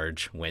Homer and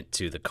Marge went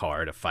to the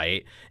car to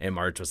fight, and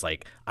Marge was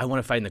like, I want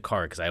to fight in the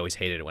car because I always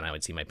hated it when I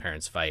would see my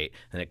parents fight.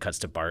 And it cuts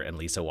to Bart and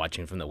Lisa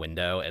watching from the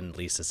window, and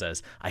Lisa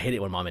says, I hate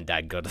it when mom and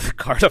dad go to the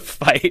car to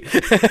fight.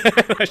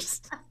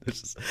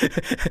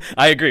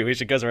 I agree, we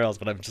should go somewhere else,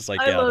 but I'm just like,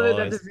 I love it.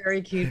 That's a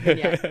very cute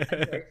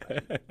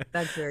vignette.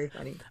 That's very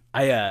funny.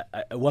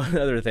 One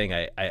other thing,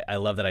 I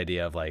love that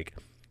idea of like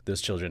those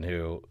children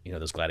who,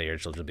 those gladiator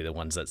children be the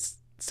ones that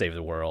save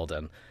the world.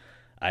 And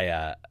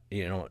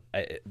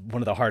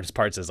one of the hardest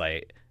parts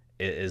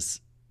is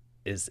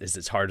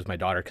it's hard with my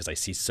daughter because I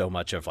see so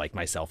much of like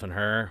myself in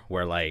her,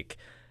 where like,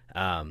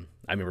 I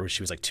remember when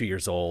she was like 2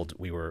 years old,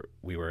 we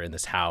were in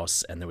this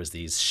house and there was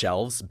these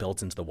shelves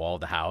built into the wall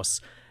of the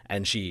house,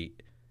 and she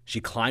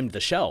climbed the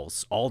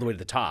shelves all the way to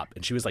the top,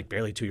 and she was like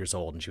barely 2 years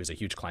old and she was a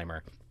huge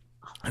climber.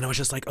 And I was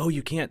just like, oh,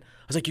 you can't,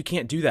 I was like, you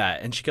can't do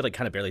that. And she could like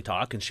kind of barely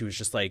talk, and she was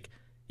just like,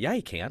 yeah,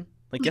 you can.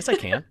 Like, yes, I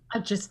can. I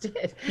just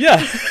did.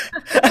 Yeah.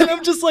 And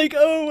I'm just like,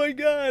 oh my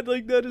God,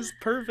 like that is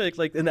perfect.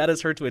 Like, and that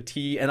is her to a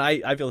T. And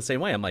I feel the same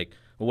way. I'm like,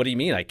 well, what do you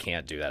mean I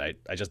can't do that?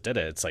 I just did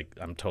it. It's like,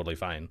 I'm totally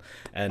fine.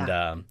 And,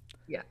 and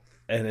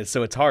it's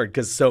hard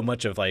because so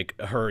much of like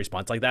her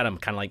response like that, I'm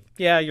kind of like,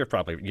 yeah, you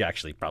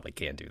actually probably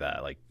can do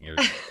that. Like, you're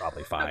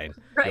probably fine.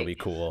 Right. You'll be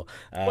cool.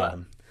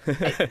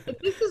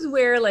 This is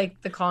where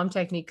like the calm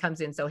technique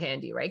comes in so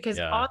handy, right? Because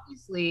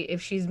obviously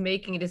if she's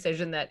making a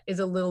decision that is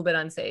a little bit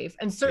unsafe,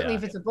 and certainly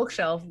if it's a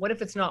bookshelf, what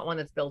if it's not one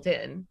that's built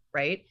in,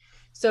 right?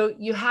 So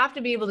you have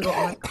to be able to go,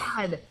 oh my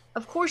God,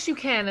 of course you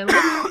can. And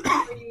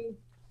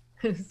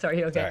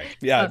sorry, okay. Sorry.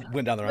 Yeah, I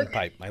went down the wrong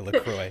pipe. My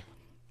LaCroix.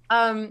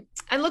 And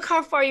look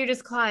how far you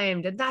just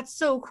climbed. And that's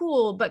so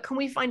cool. But can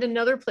we find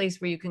another place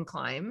where you can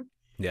climb?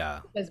 Yeah.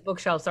 Because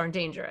bookshelves aren't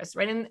dangerous,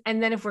 right?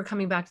 And then if we're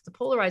coming back to the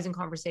polarizing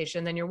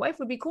conversation, then your wife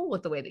would be cool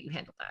with the way that you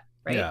handle that,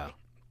 right? Yeah.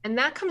 And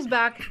that comes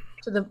back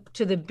to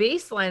the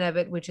baseline of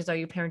it, which is, are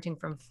you parenting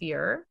from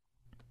fear,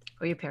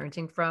 or are you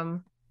parenting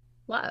from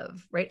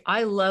love, right?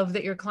 I love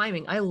that you're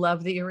climbing. I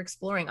love that you're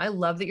exploring. I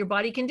love that your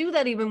body can do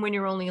that even when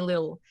you're only a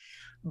little.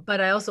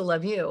 But I also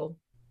love you,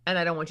 and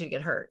I don't want you to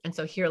get hurt. And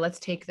so here, let's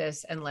take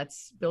this and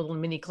let's build a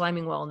mini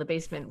climbing wall in the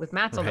basement with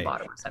mats on the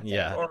bottom or something.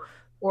 Yeah.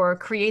 Or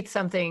create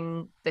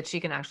something that she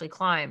can actually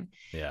climb.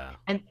 Yeah.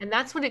 And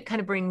that's what it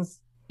kind of brings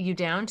you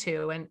down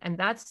to. And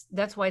that's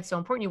why it's so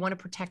important. You want to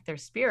protect their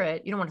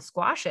spirit. You don't want to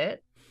squash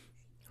it.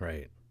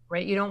 Right.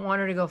 Right. You don't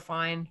want her to go,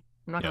 fine,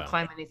 I'm not going to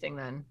climb anything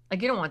then.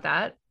 Like, you don't want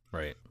that.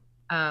 Right.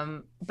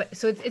 But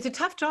so it's a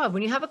tough job.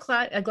 When you have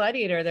a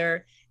gladiator,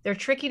 they're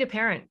tricky to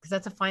parent, because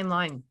that's a fine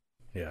line.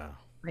 Yeah.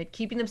 Right.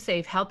 Keeping them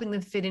safe, helping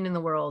them fit in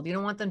the world. You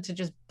don't want them to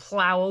just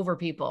plow over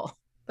people.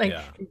 Like,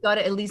 you've got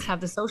to at least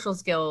have the social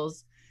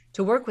skills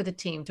to work with a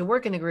team, to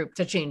work in a group,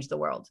 to change the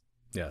world.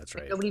 Yeah, that's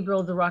right. Nobody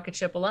builds a rocket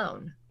ship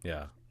alone.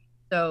 Yeah.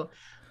 So,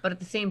 but at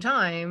the same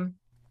time,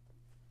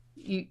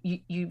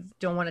 you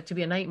don't want it to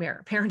be a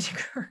nightmare parenting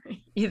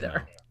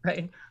either,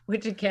 right?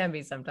 Which it can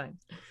be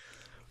sometimes.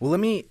 Well,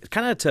 let me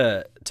kind of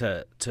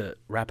to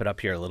wrap it up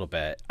here a little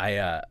bit.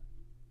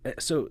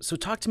 So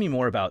talk to me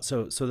more about,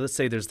 so let's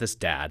say there's this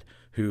dad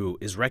who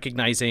is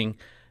recognizing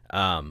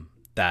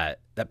that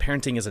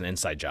parenting is an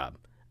inside job,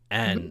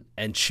 and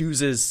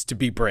chooses to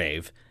be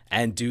brave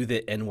and do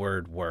the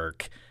inward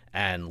work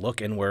and look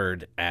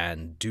inward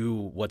and do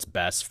what's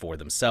best for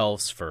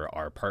themselves, for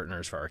our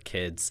partners, for our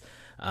kids,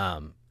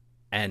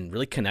 and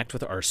really connect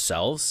with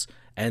ourselves.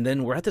 And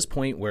then we're at this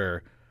point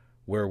where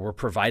we're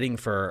providing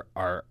for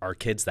our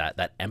kids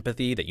that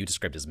empathy that you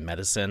described as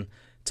medicine.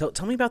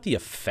 Tell me about the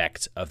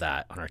effect of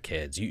that on our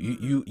kids.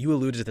 You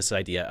alluded to this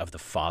idea of the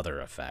father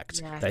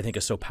effect that I think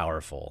is so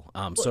powerful.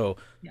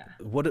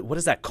 What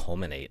does that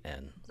culminate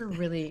in? It's a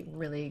really,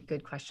 really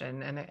good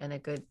question, and a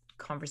good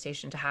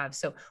conversation to have.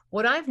 So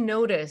what I've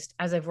noticed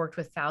as I've worked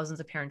with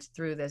thousands of parents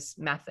through this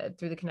method,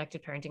 through the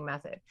connected parenting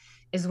method,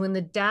 is when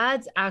the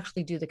dads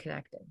actually do the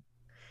connecting,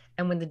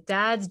 and when the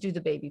dads do the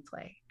baby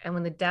play, and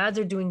when the dads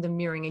are doing the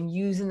mirroring and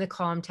using the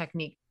calm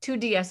technique to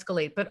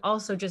de-escalate, but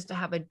also just to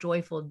have a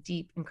joyful,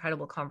 deep,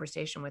 incredible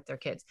conversation with their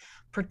kids,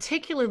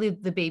 particularly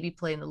the baby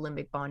play and the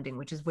limbic bonding,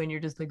 which is when you're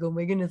just like, oh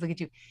my goodness, look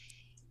at you.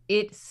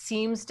 It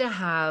seems to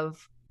have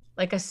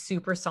like a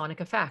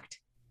supersonic effect.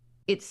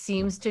 It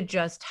seems to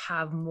just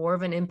have more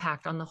of an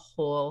impact on the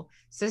whole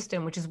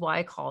system, which is why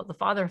I call it the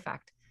father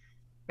effect.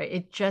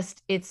 Right?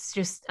 It's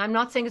just, I'm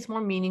not saying it's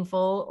more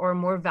meaningful or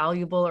more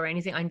valuable or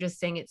anything. I'm just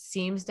saying it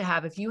seems to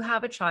have, if you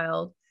have a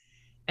child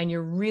and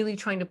you're really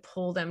trying to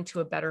pull them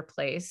to a better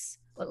place,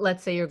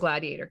 let's say you're a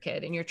gladiator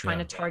kid and you're trying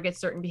to target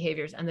certain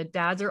behaviors, and the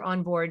dads are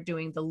on board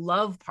doing the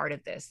love part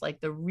of this, like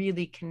the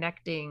really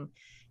connecting,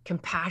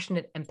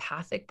 compassionate,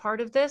 empathic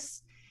part of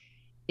this,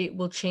 it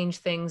will change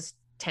things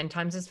 10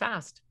 times as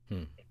fast.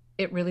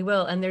 It really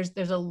will. And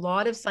there's a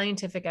lot of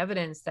scientific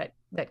evidence that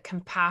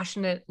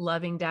compassionate,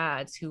 loving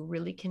dads who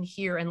really can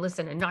hear and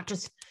listen and not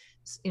just,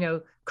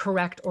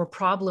 correct or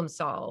problem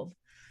solve,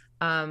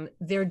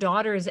 their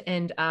daughters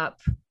end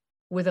up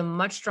with a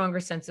much stronger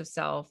sense of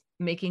self,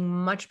 making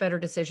much better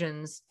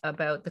decisions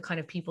about the kind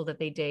of people that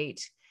they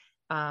date,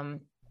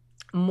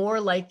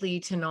 more likely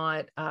to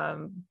not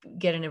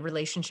get in a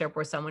relationship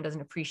where someone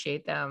doesn't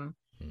appreciate them.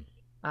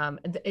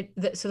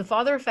 So the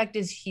father effect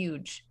is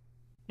huge.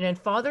 And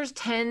fathers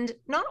tend,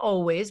 not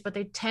always, but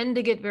they tend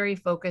to get very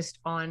focused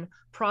on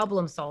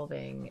problem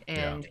solving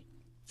and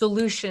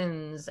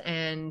solutions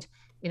and,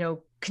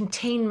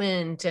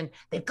 containment, and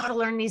they've got to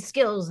learn these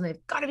skills and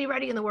they've got to be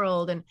ready in the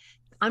world. And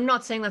I'm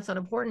not saying that's not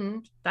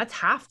important. That's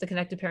half the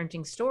connected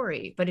parenting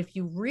story. But if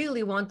you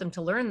really want them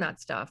to learn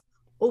that stuff,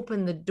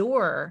 open the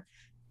door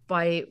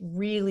by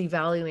really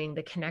valuing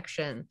the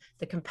connection,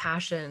 the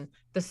compassion,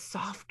 the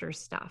softer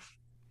stuff.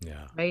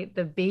 Yeah. Right.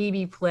 The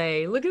baby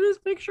play. Look at this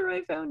picture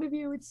I found of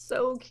you. It's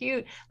so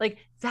cute. Like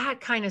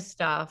that kind of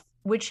stuff,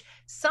 which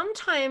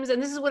sometimes,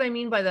 and this is what I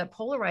mean by that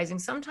polarizing,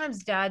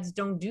 sometimes dads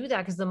don't do that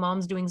because the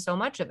mom's doing so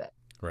much of it.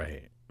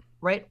 Right.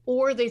 Right.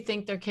 Or they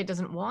think their kid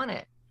doesn't want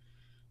it.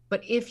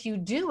 But if you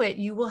do it,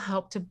 you will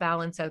help to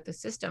balance out the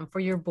system for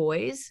your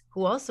boys,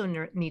 who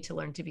also need to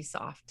learn to be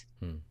soft.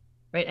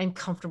 Right. And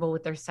comfortable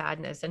with their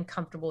sadness and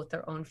comfortable with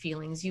their own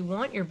feelings. You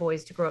want your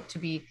boys to grow up to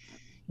be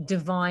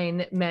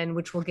divine men,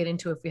 which we'll get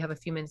into if we have a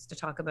few minutes to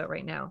talk about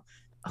right now,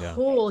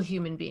 whole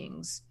human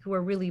beings who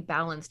are really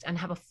balanced and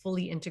have a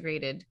fully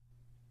integrated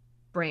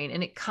brain.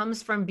 And it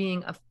comes from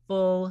being a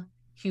full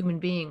human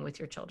being with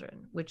your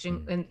children, which,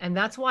 and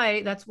that's why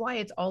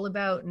it's all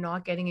about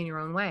not getting in your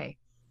own way,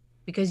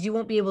 because you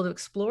won't be able to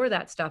explore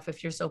that stuff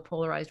if you're so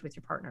polarized with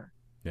your partner.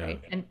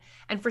 Right.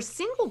 And for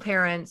single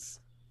parents,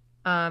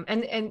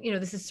 and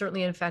this is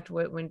certainly in effect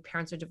when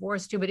parents are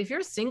divorced too, but if you're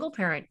a single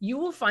parent, you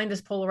will find this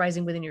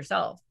polarizing within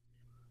yourself.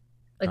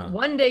 Like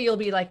one day you'll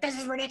be like, this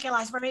is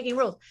ridiculous, we're making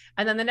rules.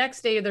 And then the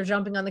next day they're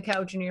jumping on the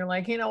couch and you're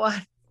like, you know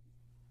what?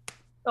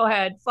 Go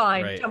ahead,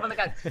 fine, jump on the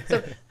couch.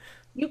 So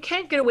you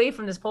can't get away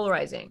from this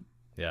polarizing.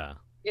 Yeah.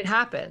 It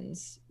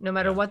happens no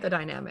matter what the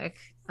dynamic.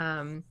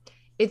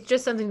 It's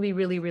just something to be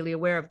really, really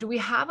aware of. Do we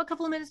have a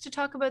couple of minutes to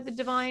talk about the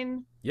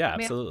divine? Yeah,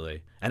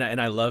 absolutely. And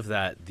I love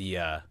that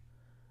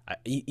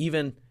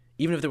even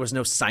if there was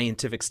no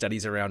scientific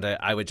studies around it,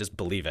 I would just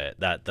believe it,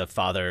 that the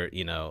father,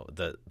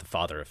 the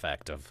father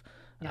effect of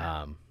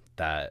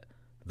that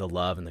the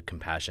love and the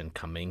compassion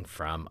coming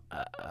from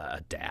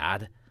a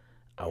dad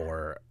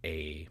or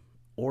a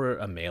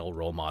male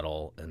role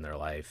model in their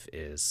life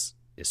is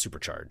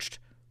supercharged.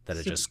 That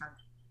it just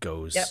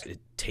goes, it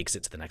takes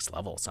it to the next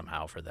level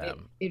somehow for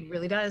them. It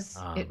really does.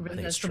 It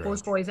really does for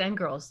both boys and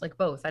girls, like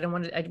both.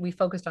 We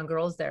focused on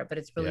girls there, but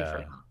it's really for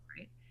both,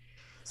 right?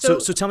 So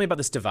tell me about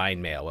this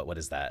divine male. What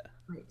is that?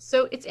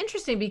 So it's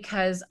interesting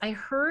because I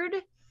heard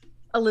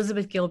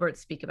Elizabeth Gilbert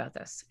speak about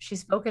this. She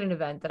spoke at an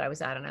event that I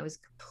was at, and I was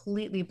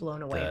completely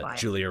blown away by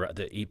it.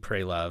 The Eat,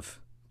 Pray, Love.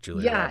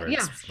 Julia Roberts.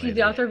 Yeah, she's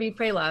the author of Eat,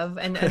 Pray, Love,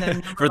 and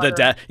for the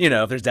dad,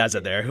 if there's dads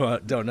out there who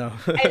don't know.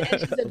 and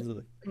she's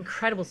an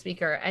incredible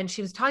speaker, and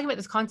she was talking about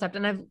this concept,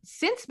 and I've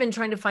since been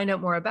trying to find out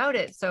more about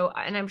it. So,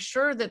 and I'm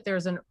sure that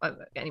there's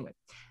anyway,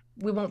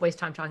 we won't waste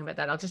time talking about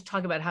that. I'll just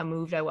talk about how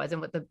moved I was and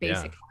what the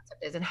basic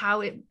concept is, and how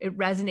it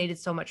resonated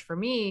so much for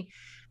me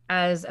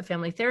as a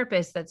family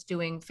therapist that's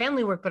doing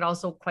family work, but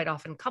also quite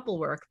often couple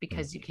work,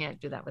 because you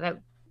can't do that without,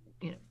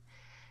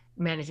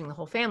 managing the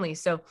whole family.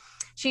 So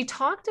she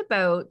talked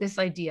about this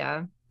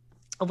idea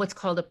of what's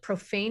called a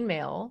profane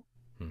male.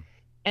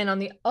 And on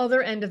the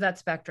other end of that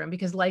spectrum,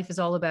 because life is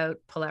all about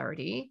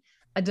polarity,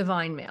 a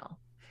divine male.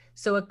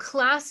 So a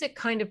classic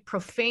kind of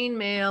profane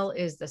male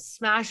is the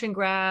smash and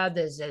grab.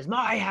 This is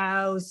my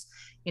house.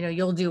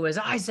 You'll do as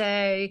I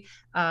say,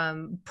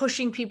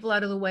 pushing people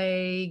out of the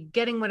way,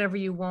 getting whatever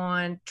you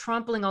want,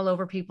 trampling all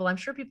over people. I'm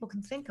sure people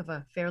can think of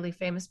a fairly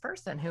famous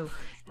person who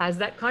has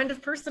that kind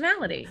of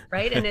personality,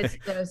 right? And it's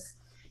just,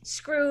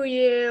 screw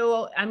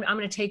you, I'm going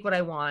to take what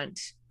I want.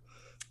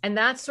 And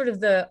that's sort of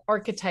the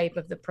archetype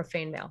of the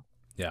profane male.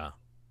 Yeah.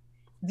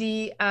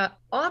 The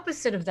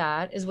opposite of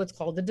that is what's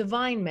called the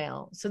divine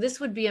male. So this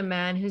would be a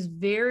man who's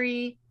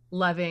very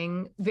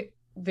loving,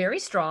 very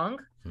strong,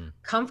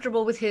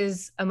 comfortable with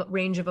his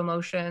range of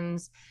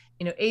emotions,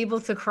 able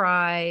to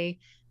cry,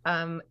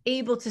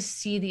 able to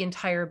see the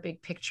entire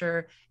big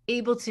picture,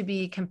 able to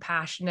be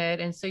compassionate.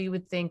 And so you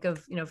would think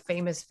of,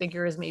 famous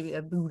figures, maybe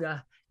a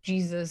Buddha,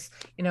 Jesus,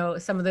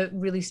 some of the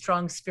really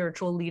strong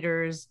spiritual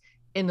leaders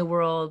in the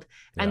world.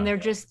 Yeah. And they're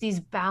just these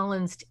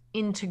balanced,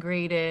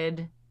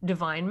 integrated,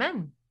 divine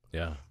men.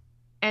 Yeah.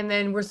 And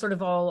then we're sort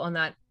of all on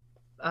that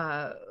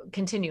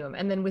continuum.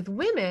 And then with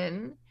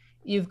women,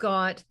 you've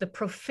got the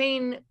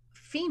profane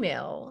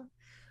female,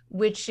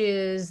 which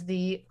is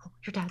your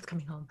dad's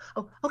coming home.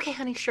 Oh, okay,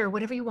 honey, sure,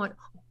 whatever you want.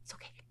 Oh, it's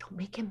okay. Don't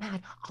make him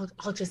mad.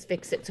 I'll just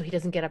fix it so he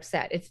doesn't get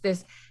upset. It's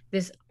this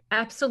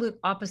absolute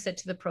opposite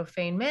to the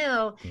profane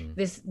male,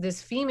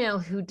 this female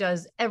who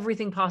does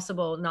everything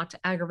possible not to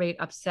aggravate,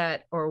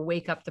 upset, or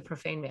wake up the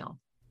profane male.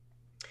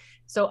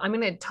 So I'm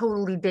going to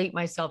totally date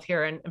myself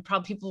here, and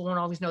probably people won't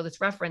always know this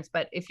reference,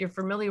 but if you're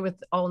familiar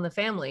with All in the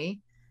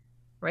Family,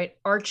 right?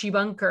 Archie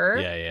Bunker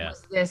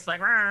was this like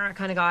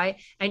kind of guy,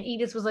 and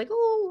Edith was like,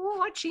 oh,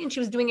 Archie, and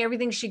she was doing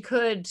everything she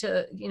could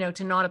to,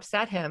 to not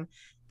upset him.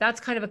 That's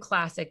kind of a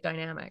classic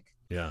dynamic.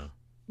 Yeah.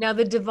 Now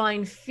the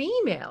divine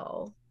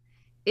female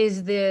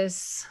is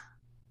this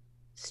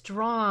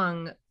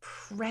strong,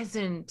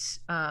 present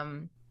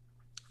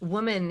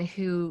woman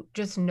who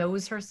just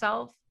knows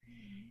herself.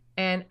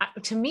 And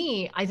to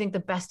me, I think the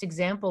best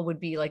example would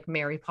be like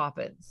Mary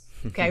Poppins.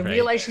 Okay, I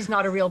realize she's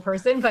not a real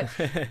person, but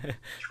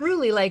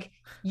truly, like,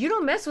 you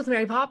don't mess with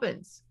Mary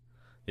Poppins.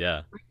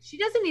 Yeah. She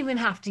doesn't even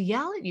have to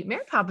yell at you.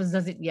 Mary Poppins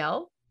doesn't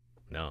yell.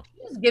 No.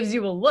 She just gives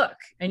you a look,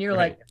 and you're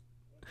like,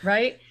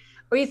 right?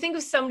 Or you think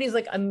of somebody's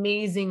like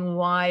amazing,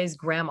 wise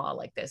grandma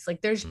like this.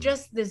 Like there's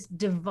just this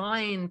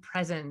divine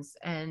presence.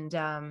 And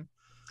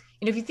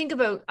if you think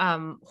about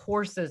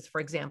horses, for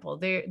example,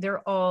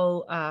 they're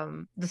all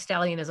the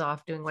stallion is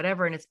off doing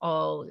whatever, and it's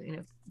all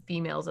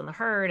females in the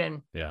herd,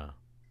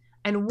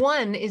 and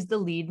one is the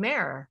lead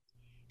mare.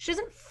 She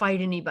doesn't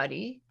fight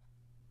anybody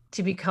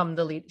to become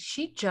the lead.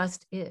 She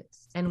just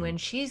is, and when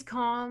she's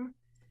calm,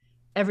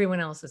 everyone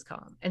else is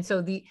calm. And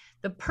so the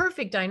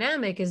perfect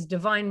dynamic is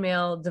divine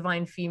male,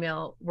 divine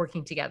female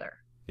working together.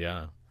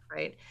 Yeah.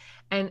 Right.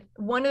 And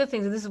one of the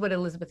things, and this is what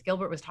Elizabeth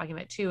Gilbert was talking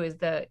about too, is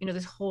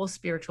this whole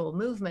spiritual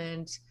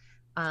movement,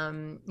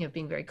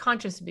 being very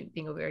conscious,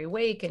 being very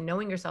awake and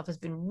knowing yourself has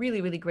been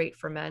really, really great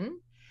for men.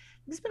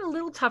 It's been a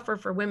little tougher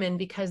for women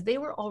because they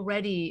were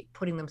already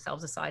putting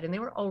themselves aside and they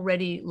were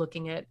already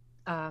looking at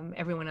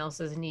everyone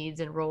else's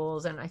needs and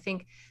roles. And I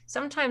think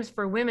sometimes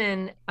for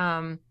women,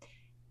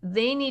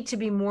 they need to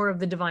be more of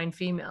the divine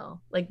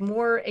female, like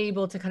more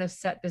able to kind of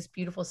set this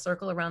beautiful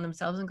circle around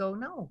themselves and go,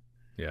 no,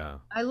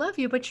 I love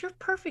you, but you're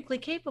perfectly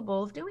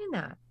capable of doing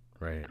that.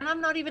 Right. And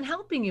I'm not even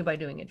helping you by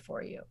doing it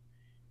for you.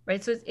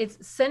 right? So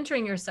it's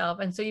centering yourself.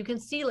 And so you can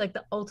see like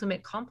the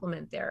ultimate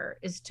compliment there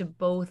is to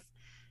both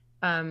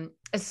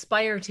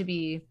aspire to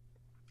be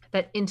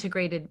that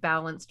integrated,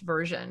 balanced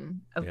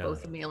version of Yeah.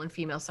 both the male and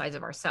female sides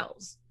of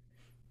ourselves,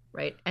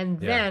 right?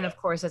 And Yeah. then, of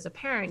course, as a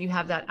parent, you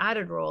have that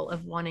added role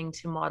of wanting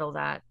to model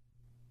that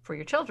for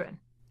your children,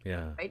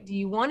 Yeah. right? Do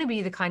you want to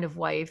be the kind of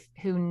wife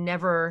who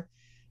never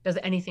does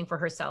anything for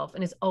herself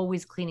and is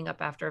always cleaning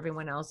up after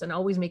everyone else and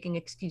always making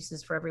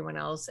excuses for everyone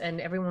else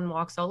and everyone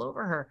walks all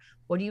over her?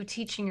 What are you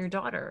teaching your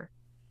daughter?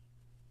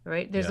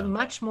 Right? There's Yeah.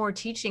 much more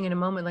teaching in a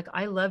moment like,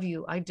 I love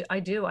you.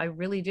 I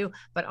really do.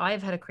 But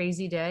I've had a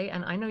crazy day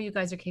and I know you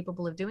guys are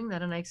capable of doing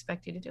that and I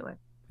expect you to do it.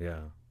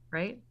 Yeah.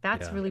 Right?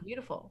 That's Yeah. really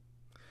beautiful.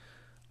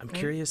 I'm Right?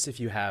 curious if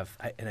you have,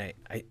 it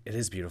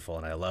is beautiful,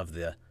 and I love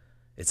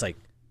it's like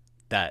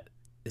that.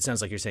 It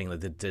sounds like you're saying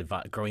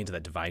like growing into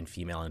that divine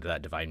female into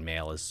that divine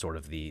male is sort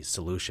of the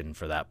solution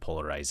for that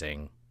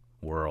polarizing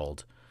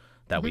world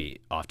that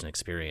we often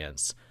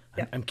experience.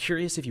 Yeah. I'm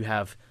curious if you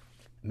have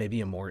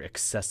maybe a more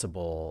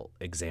accessible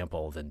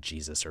example than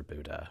Jesus or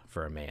Buddha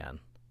for a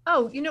man.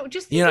 Oh,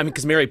 just I mean,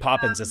 because Mary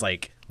Poppins is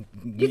like,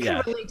 you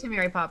can relate to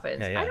Mary Poppins.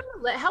 Yeah. I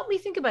don't know. Help me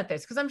think about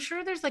this because I'm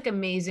sure there's like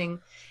amazing.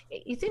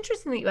 It's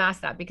interesting that you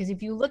asked that because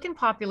if you look in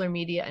popular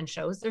media and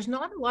shows, there's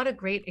not a lot of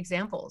great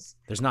examples.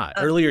 There's not.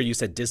 Earlier you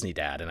said Disney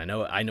Dad, and I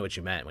know what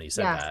you meant when you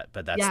said Yes. that,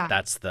 but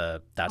that's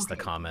the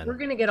common. We're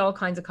gonna get all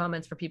kinds of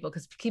comments for people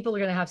because people are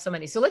gonna have so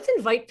many. So let's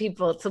invite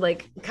people to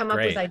like come up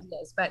with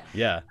ideas. But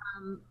yeah.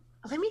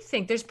 Let me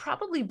think. There's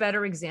probably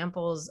better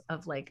examples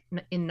of like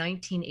in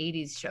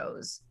 1980s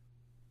shows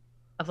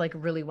of like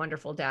really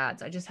wonderful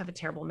dads. I just have a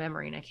terrible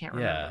memory and I can't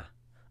remember.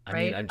 I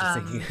mean, I'm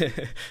just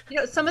thinking.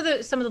 Some of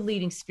the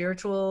leading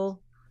spiritual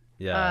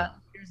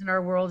leaders in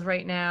our world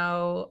right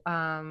now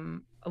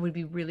would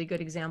be really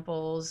good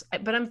examples.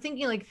 But I'm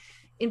thinking like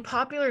in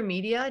popular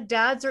media,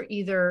 dads are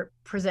either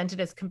presented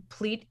as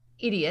complete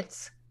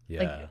idiots,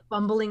 like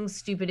bumbling,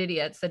 stupid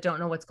idiots that don't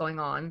know what's going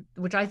on,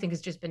 which I think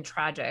has just been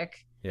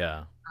tragic.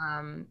 Yeah.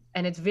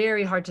 And it's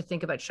very hard to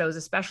think about shows,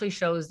 especially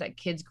shows that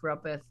kids grew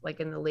up with, like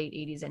in the late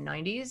 80s and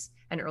 90s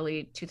and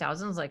early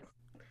 2000s. Like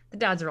the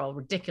dads are all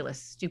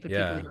ridiculous, stupid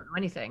people who don't know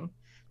anything.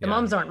 The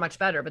moms aren't much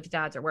better, but the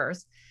dads are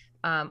worse.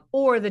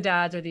 Or the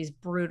dads are these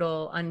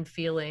brutal,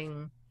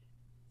 unfeeling,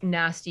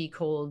 nasty,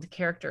 cold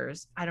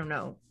characters. I don't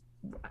know.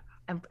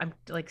 I'm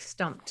like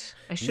stumped.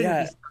 I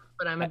shouldn't be stumped,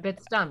 but I'm a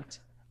bit stumped.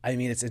 I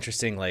mean, it's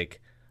interesting.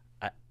 Like,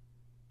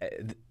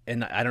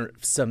 and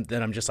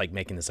then I'm just like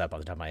making this up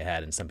off the top of my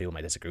head, and some people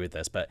might disagree with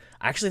this, but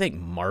I actually think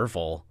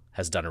Marvel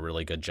has done a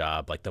really good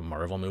job, like the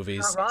Marvel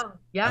movies,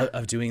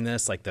 of doing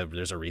this. Like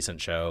there's a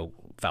recent show,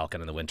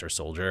 Falcon and the Winter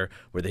Soldier,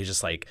 where they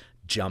just like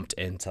jumped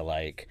into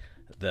like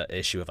the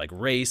issue of like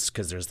race,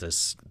 because there's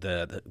this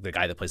the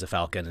guy that plays the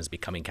Falcon is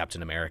becoming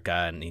Captain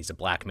America, and he's a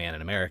black man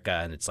in America,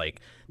 and it's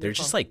like they're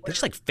just like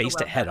faced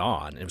it head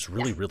on. It was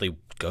really really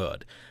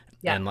good,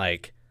 and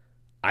like.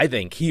 I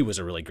think he was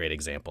a really great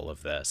example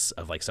of this,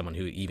 of like someone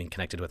who even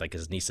connected with like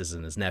his nieces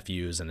and his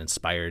nephews and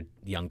inspired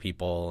young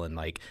people, and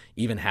like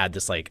even had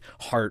this like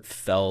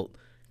heartfelt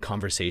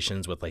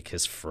conversations with like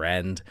his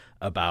friend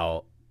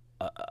about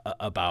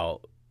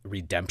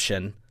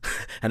redemption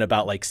and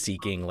about like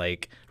seeking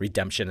like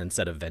redemption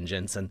instead of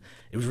vengeance. And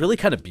it was really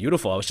kind of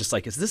beautiful. I was just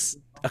like, is this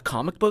a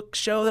comic book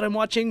show that I'm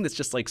watching that's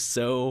just like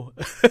so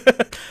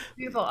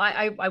beautiful?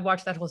 I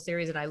watched that whole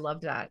series and I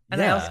loved that.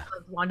 And I also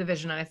loved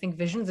WandaVision, and I think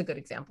Vision's a good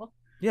example.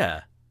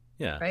 Yeah.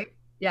 Right?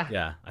 Yeah.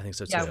 Yeah, I think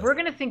so too. Yeah, we're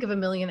going to think of a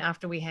million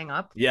after we hang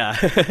up. Yeah.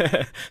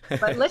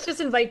 But let's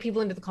just invite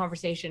people into the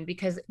conversation,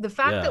 because the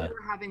fact that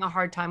we're having a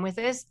hard time with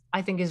this,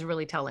 I think is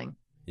really telling.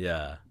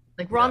 Yeah.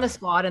 Like we're on the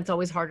spot and it's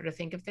always harder to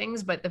think of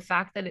things, but the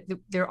fact that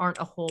there aren't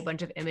a whole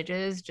bunch of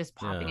images just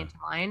popping into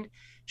mind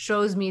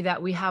shows me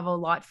that we have a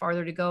lot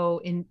farther to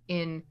go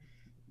in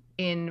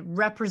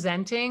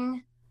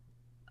representing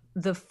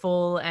the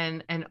full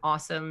and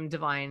awesome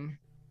divine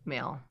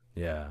male.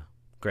 Yeah.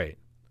 Great.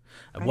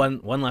 Right.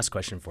 One last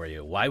question for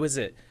you. Why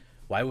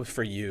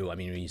for you, I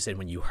mean, when you said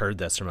when you heard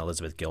this from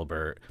Elizabeth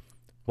Gilbert,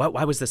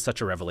 why was this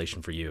such a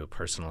revelation for you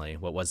personally?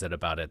 What was it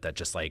about it that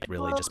just like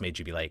really just made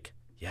you be like,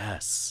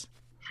 yes?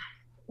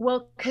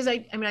 Well, because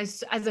I mean,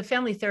 as a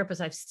family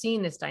therapist, I've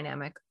seen this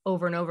dynamic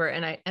over and over,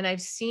 and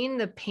I've seen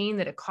the pain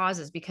that it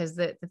causes, because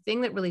the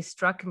thing that really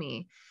struck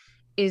me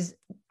is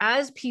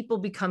as people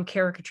become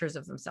caricatures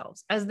of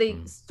themselves, as they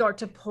start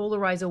to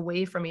polarize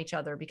away from each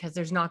other because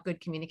there's not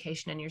good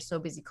communication and you're so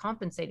busy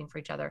compensating for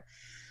each other.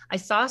 I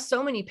saw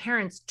so many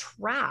parents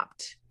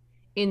trapped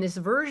in this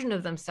version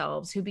of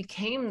themselves who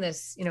became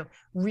this,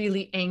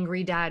 really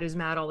angry dad who's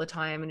mad all the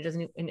time and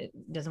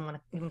doesn't want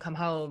to even come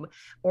home,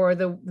 or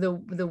the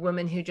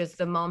woman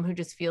the mom who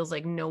just feels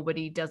like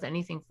nobody does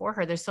anything for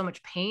her. There's so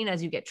much pain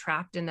as you get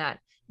trapped in that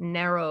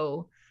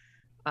narrow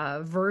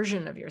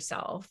version of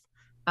yourself.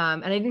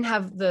 And I didn't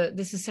have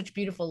this is such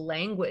beautiful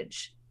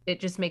language. It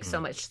just makes so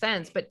much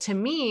sense. But to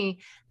me,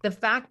 the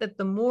fact that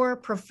the more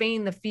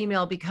profane the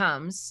female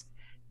becomes,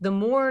 the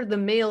more the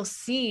male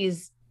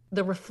sees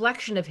the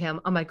reflection of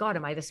him. Oh my God,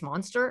 am I this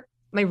monster?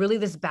 Am I really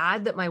this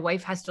bad that my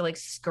wife has to like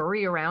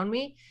scurry around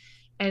me?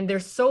 And they're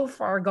so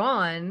far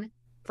gone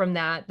from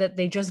that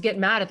they just get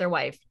mad at their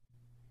wife.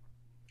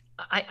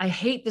 I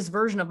hate this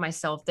version of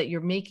myself that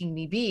you're making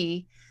me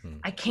be.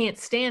 I can't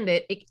stand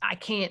it. I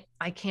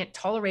can't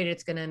tolerate it.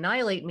 It's going to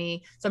annihilate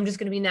me. So I'm just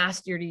going to be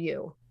nastier to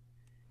you.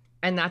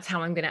 And that's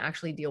how I'm going to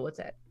actually deal with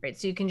it. Right.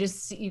 So you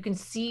can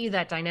see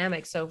that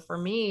dynamic. So for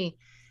me,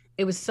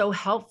 it was so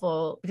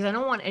helpful because I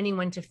don't want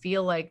anyone to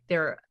feel like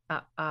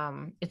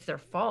it's their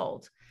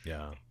fault.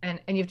 Yeah.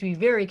 And you have to be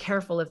very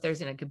careful if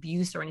there's like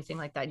abuse or anything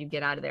like that, you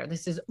get out of there.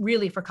 This is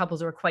really for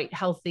couples who are quite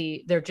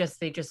healthy. They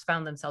just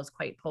found themselves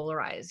quite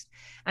polarized.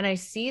 And I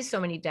see so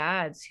many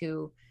dads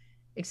who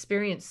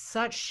experience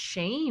such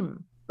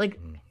shame, like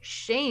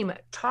shame,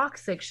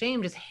 toxic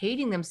shame, just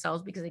hating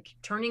themselves because they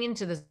keep turning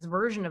into this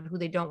version of who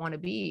they don't want to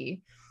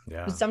be.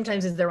 Yeah. Who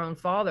sometimes is their own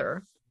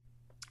father,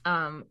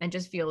 and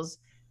just feels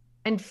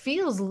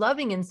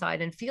loving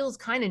inside and feels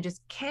kind of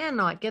just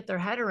cannot get their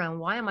head around,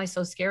 why am I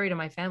so scary to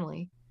my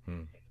family?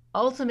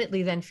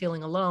 Ultimately then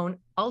feeling alone,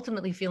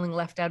 ultimately feeling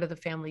left out of the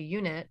family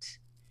unit,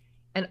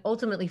 and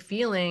ultimately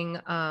feeling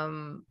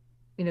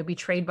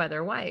betrayed by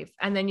their wife.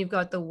 And then you've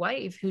got the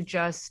wife who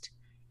just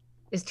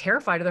is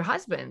terrified of their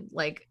husband,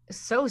 like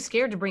so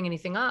scared to bring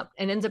anything up,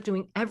 and ends up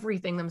doing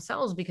everything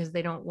themselves because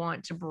they don't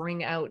want to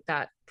bring out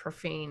that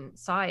profane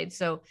side.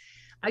 So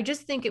I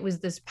just think it was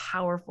this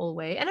powerful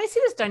way. And I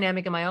see this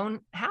dynamic in my own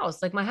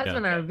house. Like my husband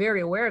and I are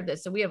very aware of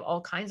this. So we have all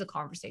kinds of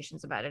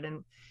conversations about it.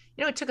 And,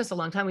 it took us a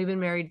long time. We've been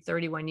married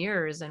 31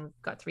 years and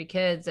got 3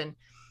 kids. And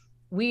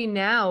we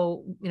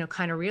now,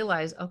 kind of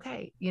realize,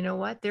 okay, you know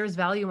what, there's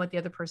value in what the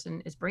other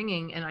person is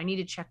bringing. And I need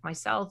to check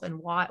myself and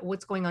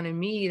what's going on in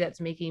me that's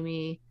making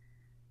me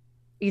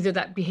either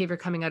that behavior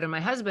coming out in my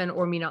husband,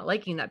 or me not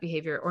liking that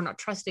behavior or not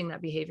trusting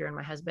that behavior in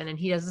my husband. And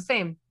he does the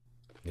same.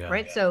 Yeah.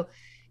 Right. Yeah. So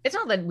it's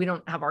not that we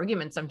don't have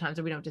arguments sometimes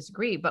or we don't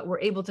disagree, but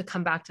we're able to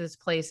come back to this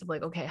place of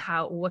like, okay,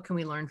 what can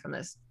we learn from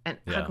this? And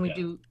how can we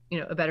do,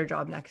 a better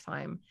job next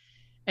time?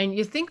 And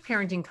you think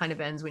parenting kind of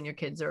ends when your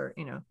kids are,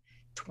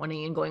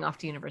 20 and going off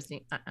to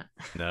university.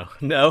 No.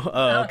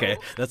 Oh, okay.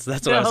 That's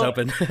what I was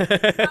hoping.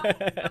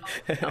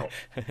 No,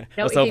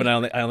 I was hoping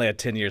I only had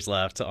 10 years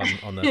left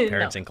on the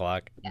parenting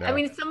clock. No. I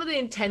mean, some of the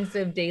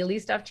intensive daily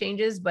stuff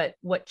changes, but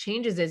what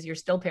changes is you're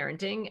still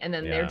parenting, and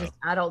then they're just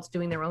adults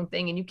doing their own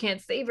thing, and you can't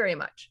say very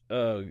much.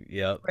 Oh,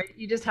 yeah. Right.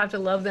 You just have to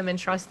love them and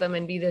trust them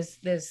and be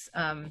this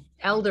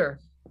elder.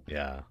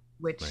 Yeah.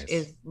 Which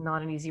is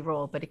not an easy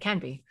role, but it can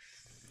be.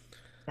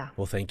 Yeah.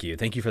 Well, thank you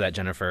for that,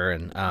 Jennifer,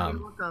 and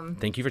you're welcome.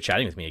 Thank you for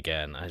chatting with me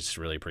again. I just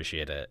really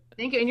appreciate it.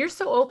 Thank you, and you're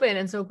so open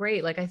and so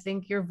great. Like I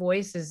think your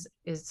voice is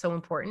so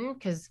important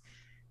because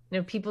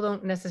people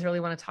don't necessarily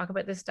want to talk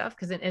about this stuff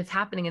because it's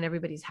happening in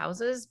everybody's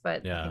houses.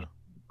 But I think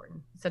it's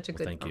important. It's such a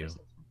good. Thank you.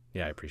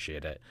 Yeah, I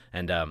appreciate it.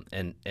 And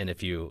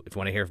if you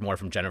want to hear more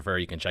from Jennifer,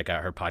 you can check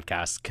out her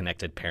podcast,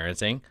 Connected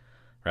Parenting,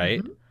 right?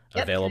 Mm-hmm.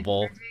 Yep,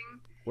 available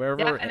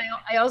wherever. Yeah, and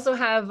I also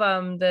have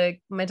the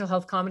mental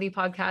health comedy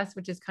podcast,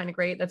 which is kind of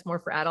great. That's more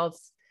for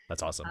adults.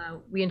 That's awesome.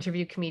 We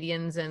interview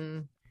comedians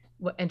and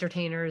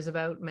entertainers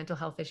about mental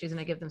health issues,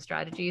 and I give them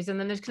strategies. And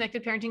then there's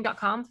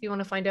connectedparenting.com if you want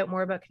to find out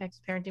more about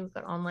connected parenting. We've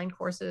got online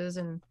courses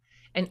and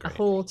a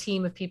whole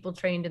team of people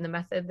trained in the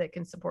method that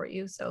can support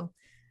you. So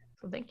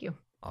thank you.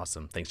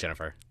 Awesome. Thanks,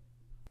 Jennifer.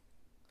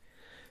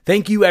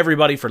 Thank you,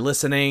 everybody, for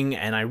listening,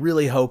 and I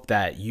really hope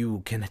that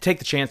you can take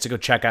the chance to go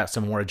check out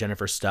some more of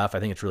Jennifer's stuff. I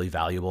think it's really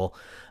valuable.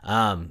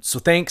 So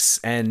thanks,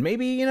 and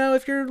maybe,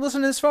 if you're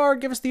listening this far,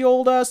 give us the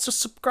old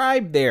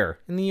subscribe there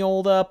in the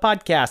old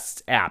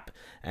podcasts app.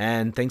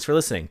 And thanks for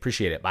listening.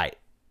 Appreciate it. Bye.